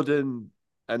Gordon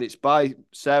and it's by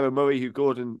Sarah Murray, who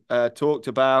Gordon talked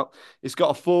about. It's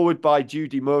got a foreword by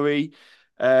Judy Murray.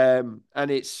 And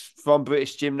it's from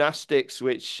British Gymnastics,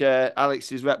 which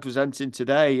Alex is representing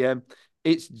today.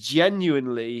 It's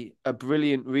genuinely a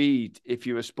brilliant read if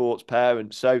you're a sports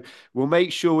parent. So we'll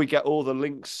make sure we get all the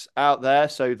links out there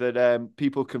so that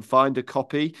people can find a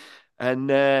copy.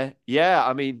 And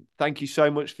I mean, thank you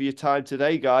so much for your time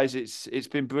today, guys. It's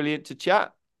been brilliant to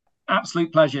chat.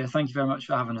 Absolute pleasure. Thank you very much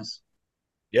for having us.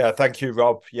 Yeah, thank you,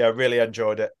 Rob. Yeah, really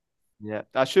enjoyed it. Yeah,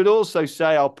 I should also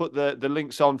say I'll put the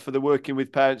links on for the Working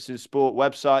with Parents in Sport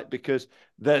website because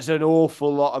there's an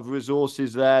awful lot of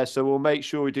resources there. So we'll make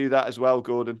sure we do that as well,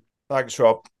 Gordon. Thanks,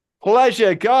 Rob.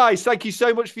 Pleasure, guys. Thank you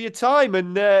so much for your time.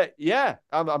 And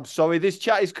I'm sorry this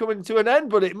chat is coming to an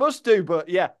end, but it must do. But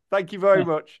yeah, thank you very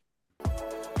much.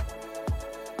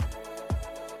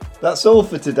 That's all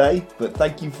for today, but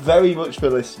thank you very much for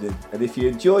listening. And if you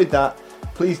enjoyed that,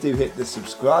 please do hit the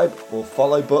subscribe or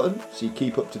follow button so you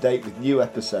keep up to date with new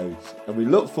episodes. And we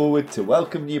look forward to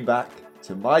welcoming you back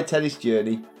to My Tennis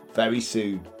Journey very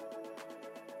soon.